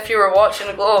 like, as if you were watching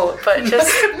Glow, but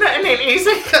just... I mean,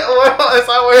 easy. Is that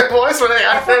what it was when the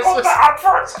adverts was...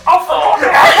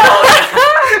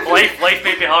 Life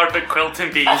may be hard, but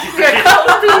quilting be easy.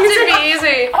 Quilting be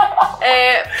easy.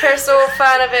 Perso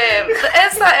fan of it.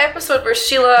 It's that episode where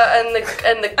Sheila and the goat...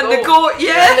 And the goat,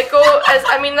 yeah. And the goat is...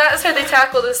 I mean, that's how they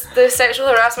tackle the sexual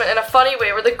harassment in a funny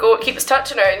way, where the goat keeps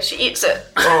touching her and she eats it.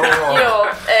 You know,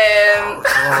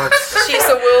 she's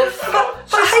a wolf.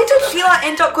 But how did Sheila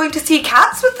end up going to see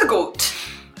cats with the goat?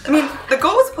 I mean, the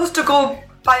goat was supposed to go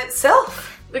by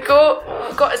itself. The goat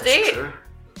got a date.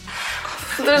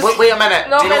 Wait a minute.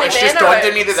 Do you know it's just dawned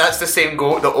on me that that's the same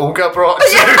goat that Olga brought to?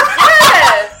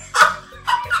 Yeah.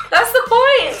 That's the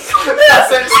point.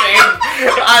 That's insane.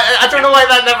 I don't know why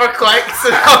that never clicked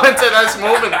into this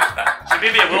moment.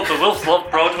 Maybe a wolf. The wolves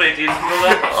love Broadway. Do you know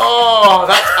that? Oh,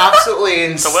 that's absolutely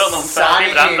insane. It's a well-known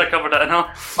fact. David covered it, I know.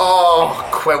 Oh,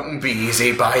 quilting be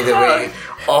easy, by the way.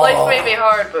 Oh, life may be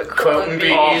hard, but quilting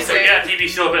be easy. So get a TV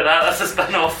show about that. That's a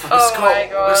spin-off. Oh my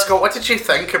god. Scott, what did you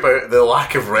think about the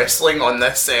lack of wrestling on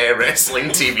this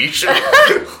wrestling TV show?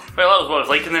 Well, that was what it was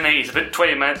like in the 90s. About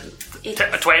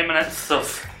 20 minutes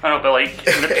of... I don't know, but like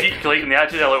in the peak, like in the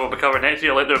Attitude Era, we'll be covering next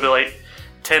year, like there'll be like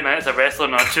 10 minutes of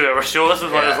wrestling on a 2-hour show. This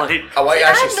is what it's like. I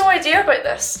had no idea about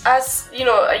this. As you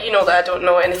know that I don't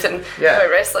know anything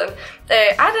about wrestling.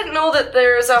 I didn't know that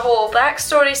there's a whole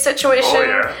backstory situation. Oh,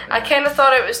 yeah. I kind of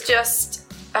thought it was just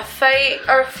a fight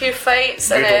or a few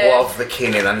fights. You'd love the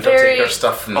Kane and Undertaker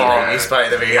stuff from the 90s, by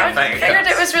the way. I figured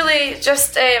it was really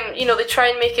just, they try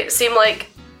and make it seem like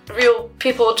real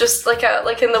people, just like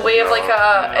in the way of like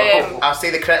a I'll say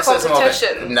the criticism of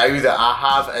it now that I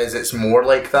have is it's more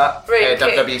like that. Right,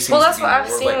 okay. WWE seems well, that's to be what I've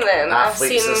more seen like then.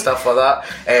 athletes and stuff like that.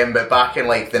 But back in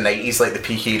like the 90s, like the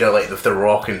peak era, like with The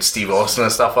Rock and Steve Austin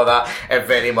and stuff like that, it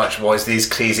very much was these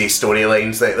crazy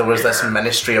storylines. Like there was this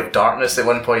Ministry of Darkness at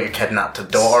one point who kidnapped a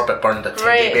daughter but burned a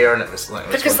teddy bear, and it was like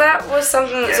because that was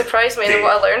something that surprised me and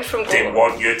what I learned from Glow. They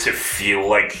want you to feel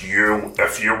like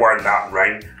if you were in that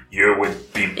ring, you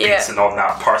would be beating on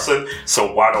that person,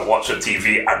 so why not watch on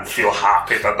TV and feel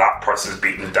happy that person's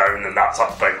beaten down, and that's a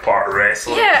big part of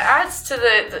wrestling. Yeah, it adds to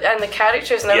the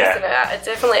characters and everything. It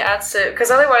definitely adds to,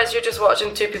 because otherwise you're just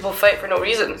watching two people fight for no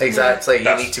reason. Exactly,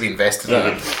 you need to be invested in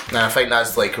it. And I think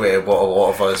that's like what a lot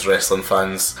of us wrestling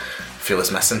fans feel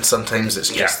is missing sometimes. It's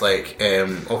just like,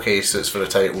 okay, so it's for the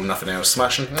title, nothing else.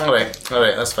 Smashing. Alright,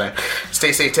 that's fine.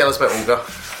 Stacey, tell us about Olga.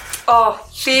 Oh,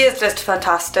 she is just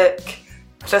fantastic.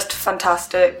 Just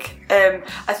fantastic.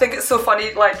 I think it's so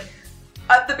funny, like,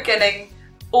 at the beginning,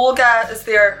 Olga is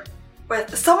there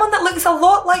with someone that looks a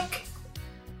lot like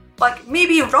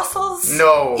maybe Russell's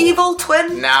evil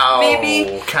twin. No,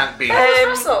 maybe. Can't be.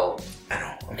 Russell. I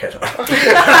know, I'm kidding.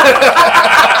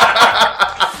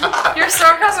 Your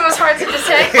sarcasm was hard to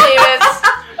detect, David.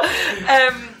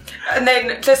 And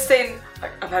then just saying,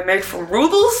 am I made from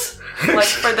rubles? Like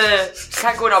for she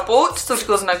can't go on a boat, so she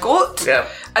goes on a goat. Yeah.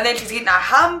 And then she's eating a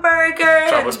hamburger.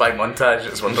 Travis by montage,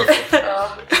 it's wonderful.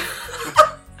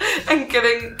 And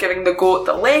giving the goat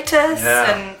the lettuce,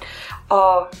 and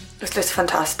it's just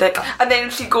fantastic. And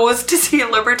then she goes to see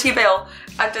Liberty Bell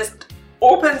and just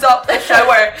opens up the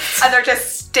shower, and they're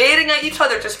just staring at each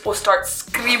other, just both start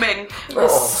screaming.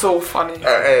 It's so funny.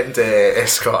 And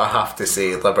Scott, I have to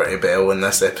say, Liberty Bell in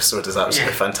this episode is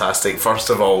absolutely fantastic.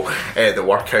 First of all, the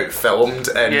workout filmed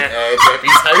in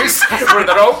Debbie's house, where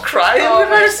they're all crying.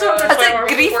 Is it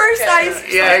griefer size?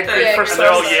 Yeah, griefer size. And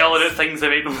they're all yelling at things that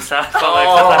make them sad.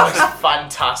 It's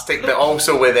fantastic. But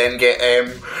also we then get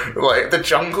like the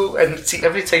jungle, and see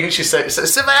every time she says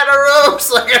Savannah Rose,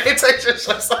 like every time she's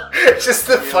just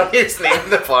the funniest name on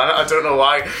the planet. I don't know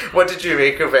why. What did you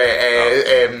make of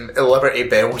Liberty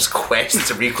Bell's quest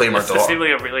to reclaim her daughter? It seemed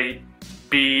like a really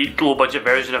low budget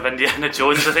version of Indiana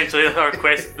Jones, essentially. Her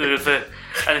quest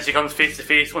and then she comes face to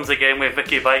face once again with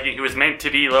Vicky Viking, who was meant to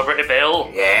be Liberty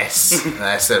Bell. Yes,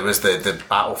 it was the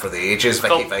battle for the ages.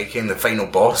 Vicky Viking, the final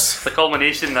boss. The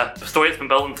culmination, the story that's been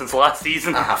building since last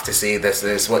season. I have to say, this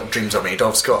is what dreams are made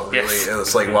of, Scott. Really,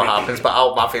 it's like what happens.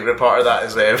 But my favourite part of that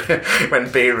is when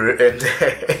Beirut and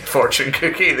Fortune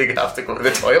Cookie, they have to go to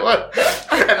the toilet,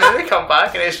 and then they come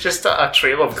back, and it's just a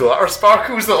trail of glitter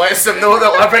sparkles that lets them know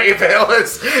that Liberty Bell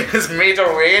has made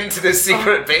her way into the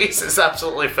secret base. It's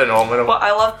absolutely phenomenal. What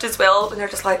I loved as well when they're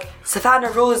just like, Savannah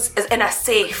Rose is in a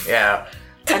safe. Yeah.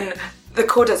 And the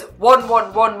code is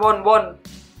 111112.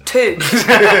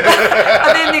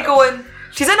 And then they go in,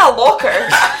 she's in a locker.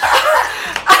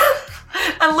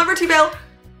 And Liberty Bell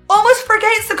almost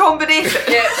forgets the combination.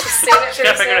 Yeah, she's saying it.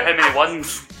 Can't figure out how many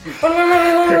ones.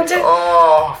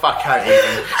 Oh, I can't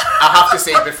even. I have to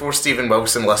say, before Stephen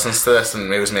Wilson listens to this and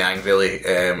mails me angrily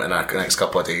in the next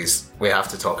couple of days, we have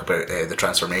to talk about the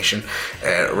transformation.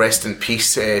 Rest in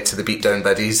peace to the Beatdown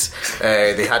Biddies.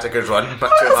 They had a good run.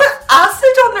 What was it?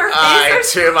 Acid on their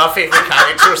faces? Two of my favourite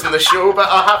characters in the show, but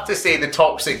I have to say the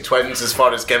Toxic Twins, as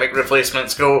far as gimmick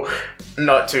replacements go,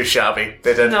 not too shabby.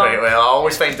 They did quite well. I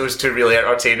always find those two really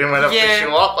entertaining whenever they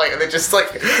show up. Like, they're just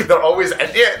like, they're always into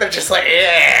it. They're just like,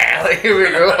 yeah, like, here we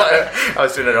go. I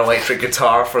was doing an electric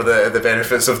guitar for the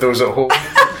benefits of those at home.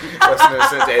 Listeners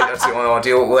to Entertainment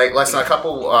Audio. Like, listen, a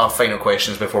couple final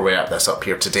questions before we wrap this up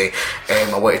here today.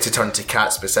 I wanted to turn to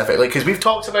Kat specifically, because we've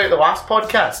talked about the last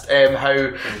podcast,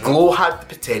 how Glow had the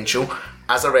potential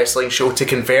as a wrestling show to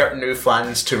convert new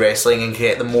fans to wrestling and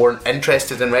get them more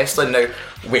interested in wrestling. Now,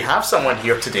 we have someone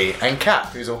here today, and Kat,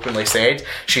 who's openly said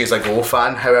she is a Glow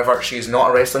fan. However, she is not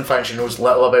a wrestling fan. She knows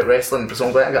little about wrestling. So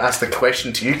I'm going to ask the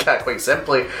question to you, Kat, quite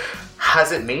simply.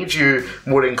 Has it made you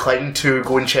more inclined to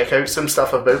go and check out some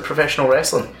stuff about professional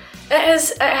wrestling?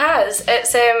 It has.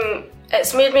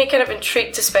 It's made me kind of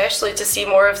intrigued, especially to see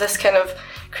more of this kind of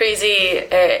crazy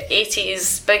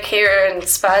 80s big hair and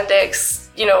spandex,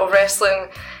 wrestling.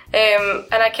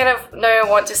 And I kind of now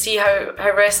want to see how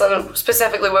wrestling,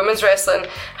 specifically women's wrestling,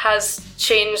 has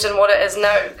changed and what it is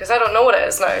now, because I don't know what it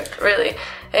is now, really.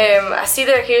 I see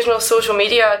the occasional social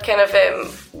media kind of,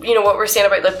 what we're saying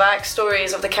about the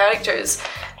backstories of the characters,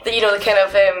 the kind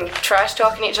of trash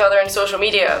talking each other on social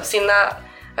media. I've seen that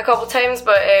a couple times,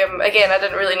 but again, I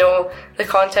didn't really know the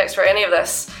context for any of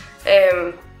this.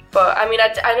 But I mean,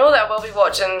 I know that I will be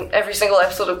watching every single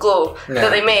episode of Glow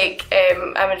that they make.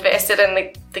 I'm invested in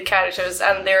the characters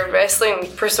and their wrestling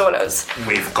personas.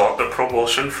 We've got the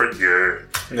promotion for you.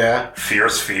 Yeah.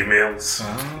 Fierce Females.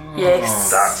 Oh.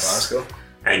 Yes. That's Glasgow.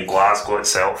 In Glasgow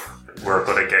itself. We're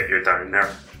going to get you down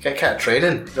there. Get Kat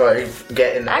training.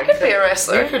 Get in there. I could be a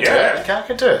wrestler. You could do it. Kat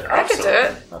could do it. I could do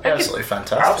it. That'd be absolutely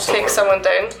fantastic. Take someone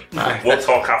down. We'll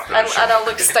talk after and the show. And I'll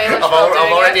look stylish.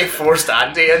 I've already forced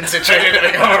Andy into training to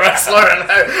become a wrestler, and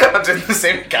now I'm doing the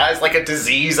same guy. It's like a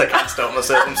disease. I can't stop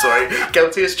myself. I'm sorry.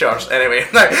 Guilty as charged. Anyway.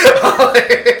 I'll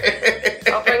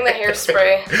bring the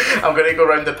hairspray. I'm going to go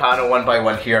around the panel one by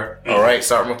one here. Alright,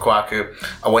 starting with Kwaku.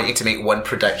 I want you to make one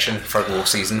prediction for Glow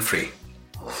Season 3.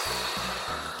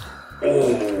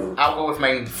 Oh. I'll go with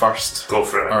mine first. Go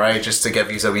for it. Alright, just to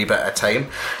give you a wee bit of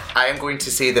time. I am going to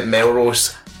say that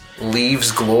Melrose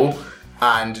leaves Glow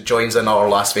and joins another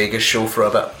Las Vegas show for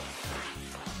a bit.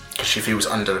 She feels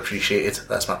underappreciated.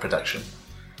 That's my prediction.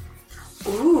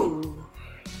 Ooh.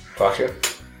 Kwaku?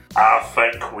 I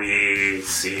think we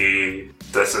see...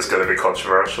 This is going to be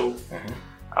controversial.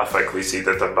 I think we see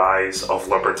the demise of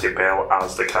Liberty Bell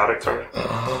as the character.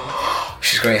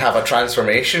 She's going to have a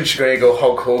transformation. She's going to go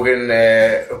Hulk Hogan,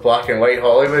 black and white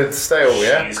Hollywood style,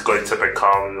 yeah? She's going to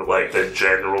become like the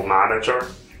general manager.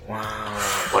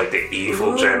 Wow. Like the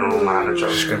evil general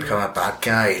manager. She's going to become a bad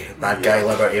guy. Bad guy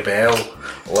Liberty Bell.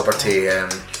 Liberty,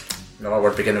 no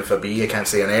word beginning with a B, I can't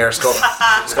say an air. Scott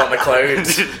McCloud.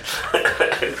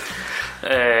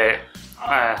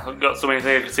 I've got so many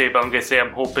things to say, but I'm going to say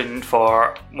I'm hoping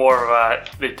for more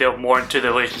of they delve more into the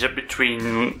relationship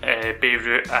between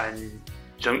Beirut and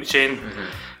Junction,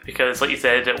 because like you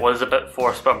said, it was a bit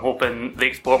forced, but I'm hoping they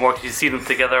explore more, because you see them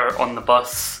together on the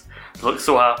bus, they look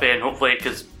so happy, and hopefully,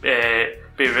 because Beirut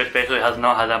especially has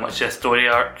not had that much of a story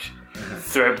arc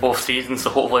throughout both seasons, so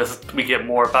hopefully we get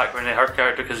more background in her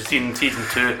character, because we've seen in season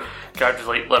 2 characters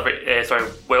like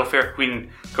Welfare Queen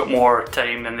got more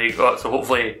time than they got, so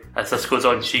hopefully as this goes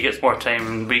on she gets more time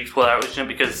and we explore that relationship,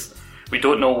 because we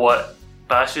don't know what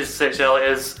Bash's sexuality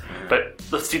is, but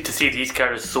to see these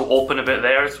characters so open about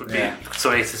theirs would be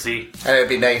so nice to see. And it'd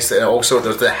be nice that also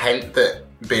there's the hint that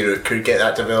Beirut could get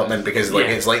that development, because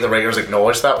it's like the writers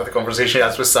acknowledged that with the conversation he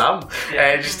has with Sam.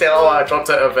 Just tell, I dropped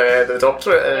out of the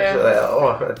doctorate.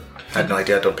 I had no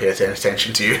idea, I don't pay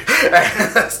attention to you.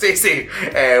 Stacey,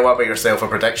 what about yourself? A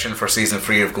prediction for season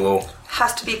 3 of Glow?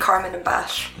 Has to be Carmen and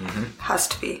Bash. Has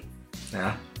to be.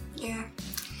 Yeah. Yeah.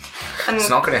 And it's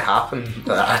not going to happen.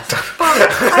 But I'd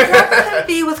rather it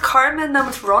be with Carmen than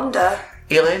with Rhonda.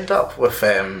 He'll end up with...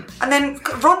 And then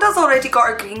Rhonda's already got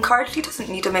her green card. He doesn't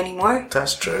need him anymore.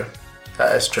 That's true.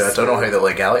 That is true. I don't know how the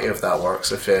legality of that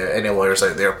works. If any lawyers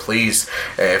out there, please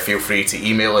feel free to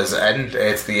email us in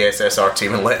to the ESSR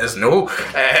team and let us know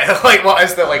what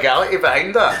is the legality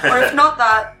behind that. Or if not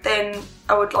that, then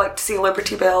I would like to see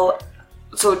Liberty Bell,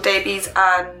 so Debbie's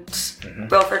and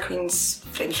Welfare Queen's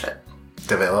friendship.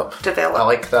 develop. I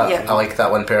like that. Yeah. I like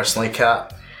that one personally,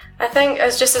 Kat. I think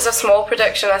as just as a small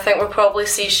prediction, I think we'll probably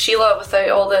see Sheila without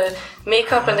all the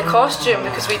makeup and the costume,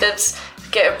 because we did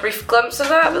get a brief glimpse of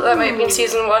that, but that might be in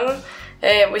season 1.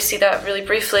 We see that really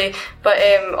briefly, but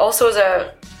also as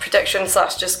a prediction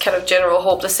 / just kind of general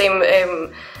hope, the same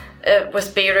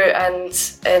with Beirut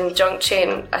and Junk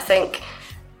Chain. I think,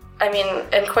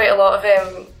 in quite a lot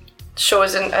of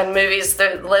shows and movies,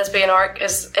 the lesbian arc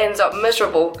ends up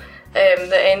miserable.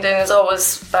 The ending is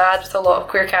always bad with a lot of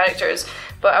queer characters,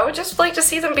 but I would just like to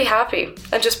see them be happy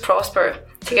and just prosper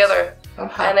together,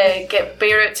 and get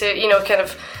Beirut to kind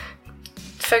of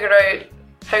figure out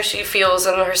how she feels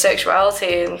and her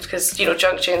sexuality, and because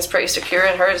Junk Chain's pretty secure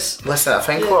in hers. Listen, I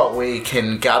think what we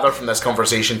can gather from this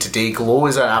conversation today, Glow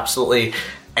is an absolutely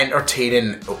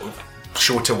entertaining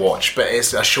show to watch, but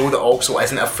it's a show that also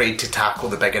isn't afraid to tackle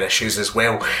the bigger issues as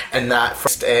well, and that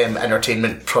first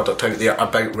entertainment product out there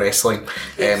about wrestling,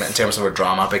 in terms of a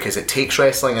drama, because it takes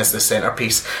wrestling as the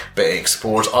centrepiece, but it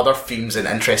explores other themes and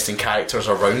interesting characters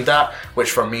around that,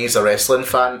 which for me as a wrestling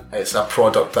fan, it's a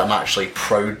product that I'm actually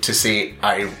proud to say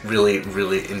I really,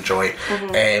 really enjoy.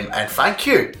 And thank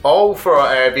you all for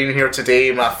being here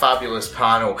today, my fabulous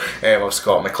panel of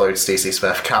Scott McLeod, Stacey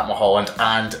Smith, Kat Mulholland,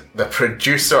 and the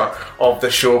producer of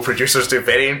the show. Producers do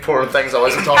very important things. I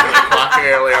wasn't talking to Quacky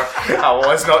earlier. I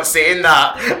was not saying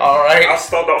that. Alright. I'm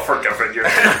still not forgiving you.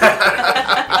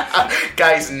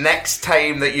 Guys, next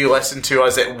time that you listen to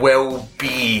us, it will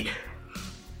be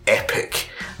epic.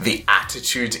 The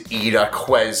Attitude Era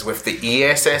quiz with the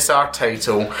ESSR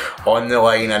title on the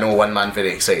line. I know one man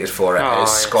very excited for it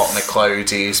is Scott McLeod.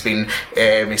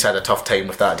 He's had a tough time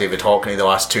with that David Hockney the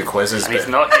last 2 quizzes, and he's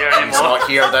not here anymore. He's not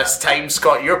here this time.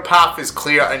 Scott, your path is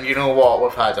clear, and you know what,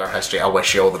 we've had our history. I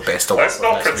wish you all the best of luck. Let's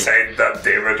not pretend that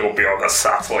David will be on a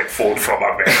satellite phone from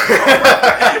America.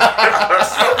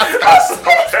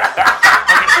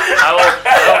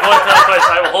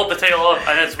 I will hold the title up,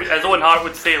 and as Owen Hart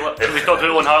would say, we talked to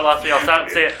Owen Hart last week, I'll stand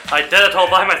and say, I did it all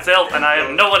by myself, and I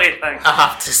have nobody. Thanks. I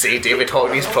have to say, David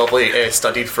Hockney's probably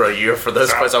studied for a year for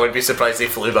this quiz. I wouldn't be surprised they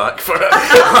flew back for it.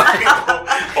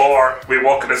 Or we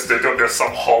walk in the studio and there's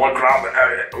some hologram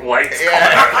lights coming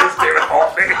out as David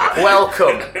Hockney.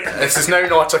 Welcome. This is now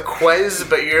not a quiz,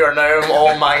 but you are now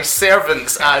all my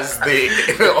servants as the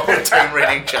all-time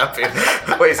reigning champion.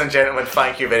 Ladies and gentlemen,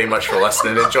 thank you very much for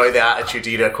listening. Enjoy the Attitude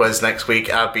Era quiz next week.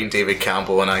 I've been David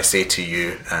Campbell, and I say to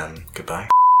you, goodbye.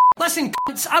 Listen,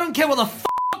 cunts, I don't care what the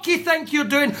fuck you think you're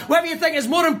doing, whatever you think is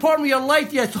more important with your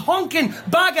life, you honking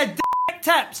bag of dick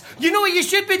tips. You know what you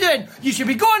should be doing? You should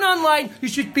be going online, you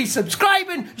should be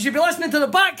subscribing, you should be listening to the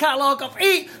back catalogue of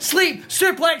Eat, Sleep,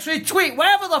 Suplex, Retweet,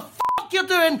 whatever the fuck you're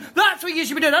doing, that's what you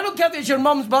should be doing. I don't care if it's your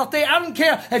mum's birthday, I don't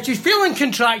care if she's feeling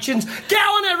contractions, get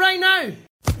on it right now.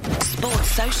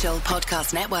 Sports Social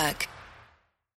Podcast Network.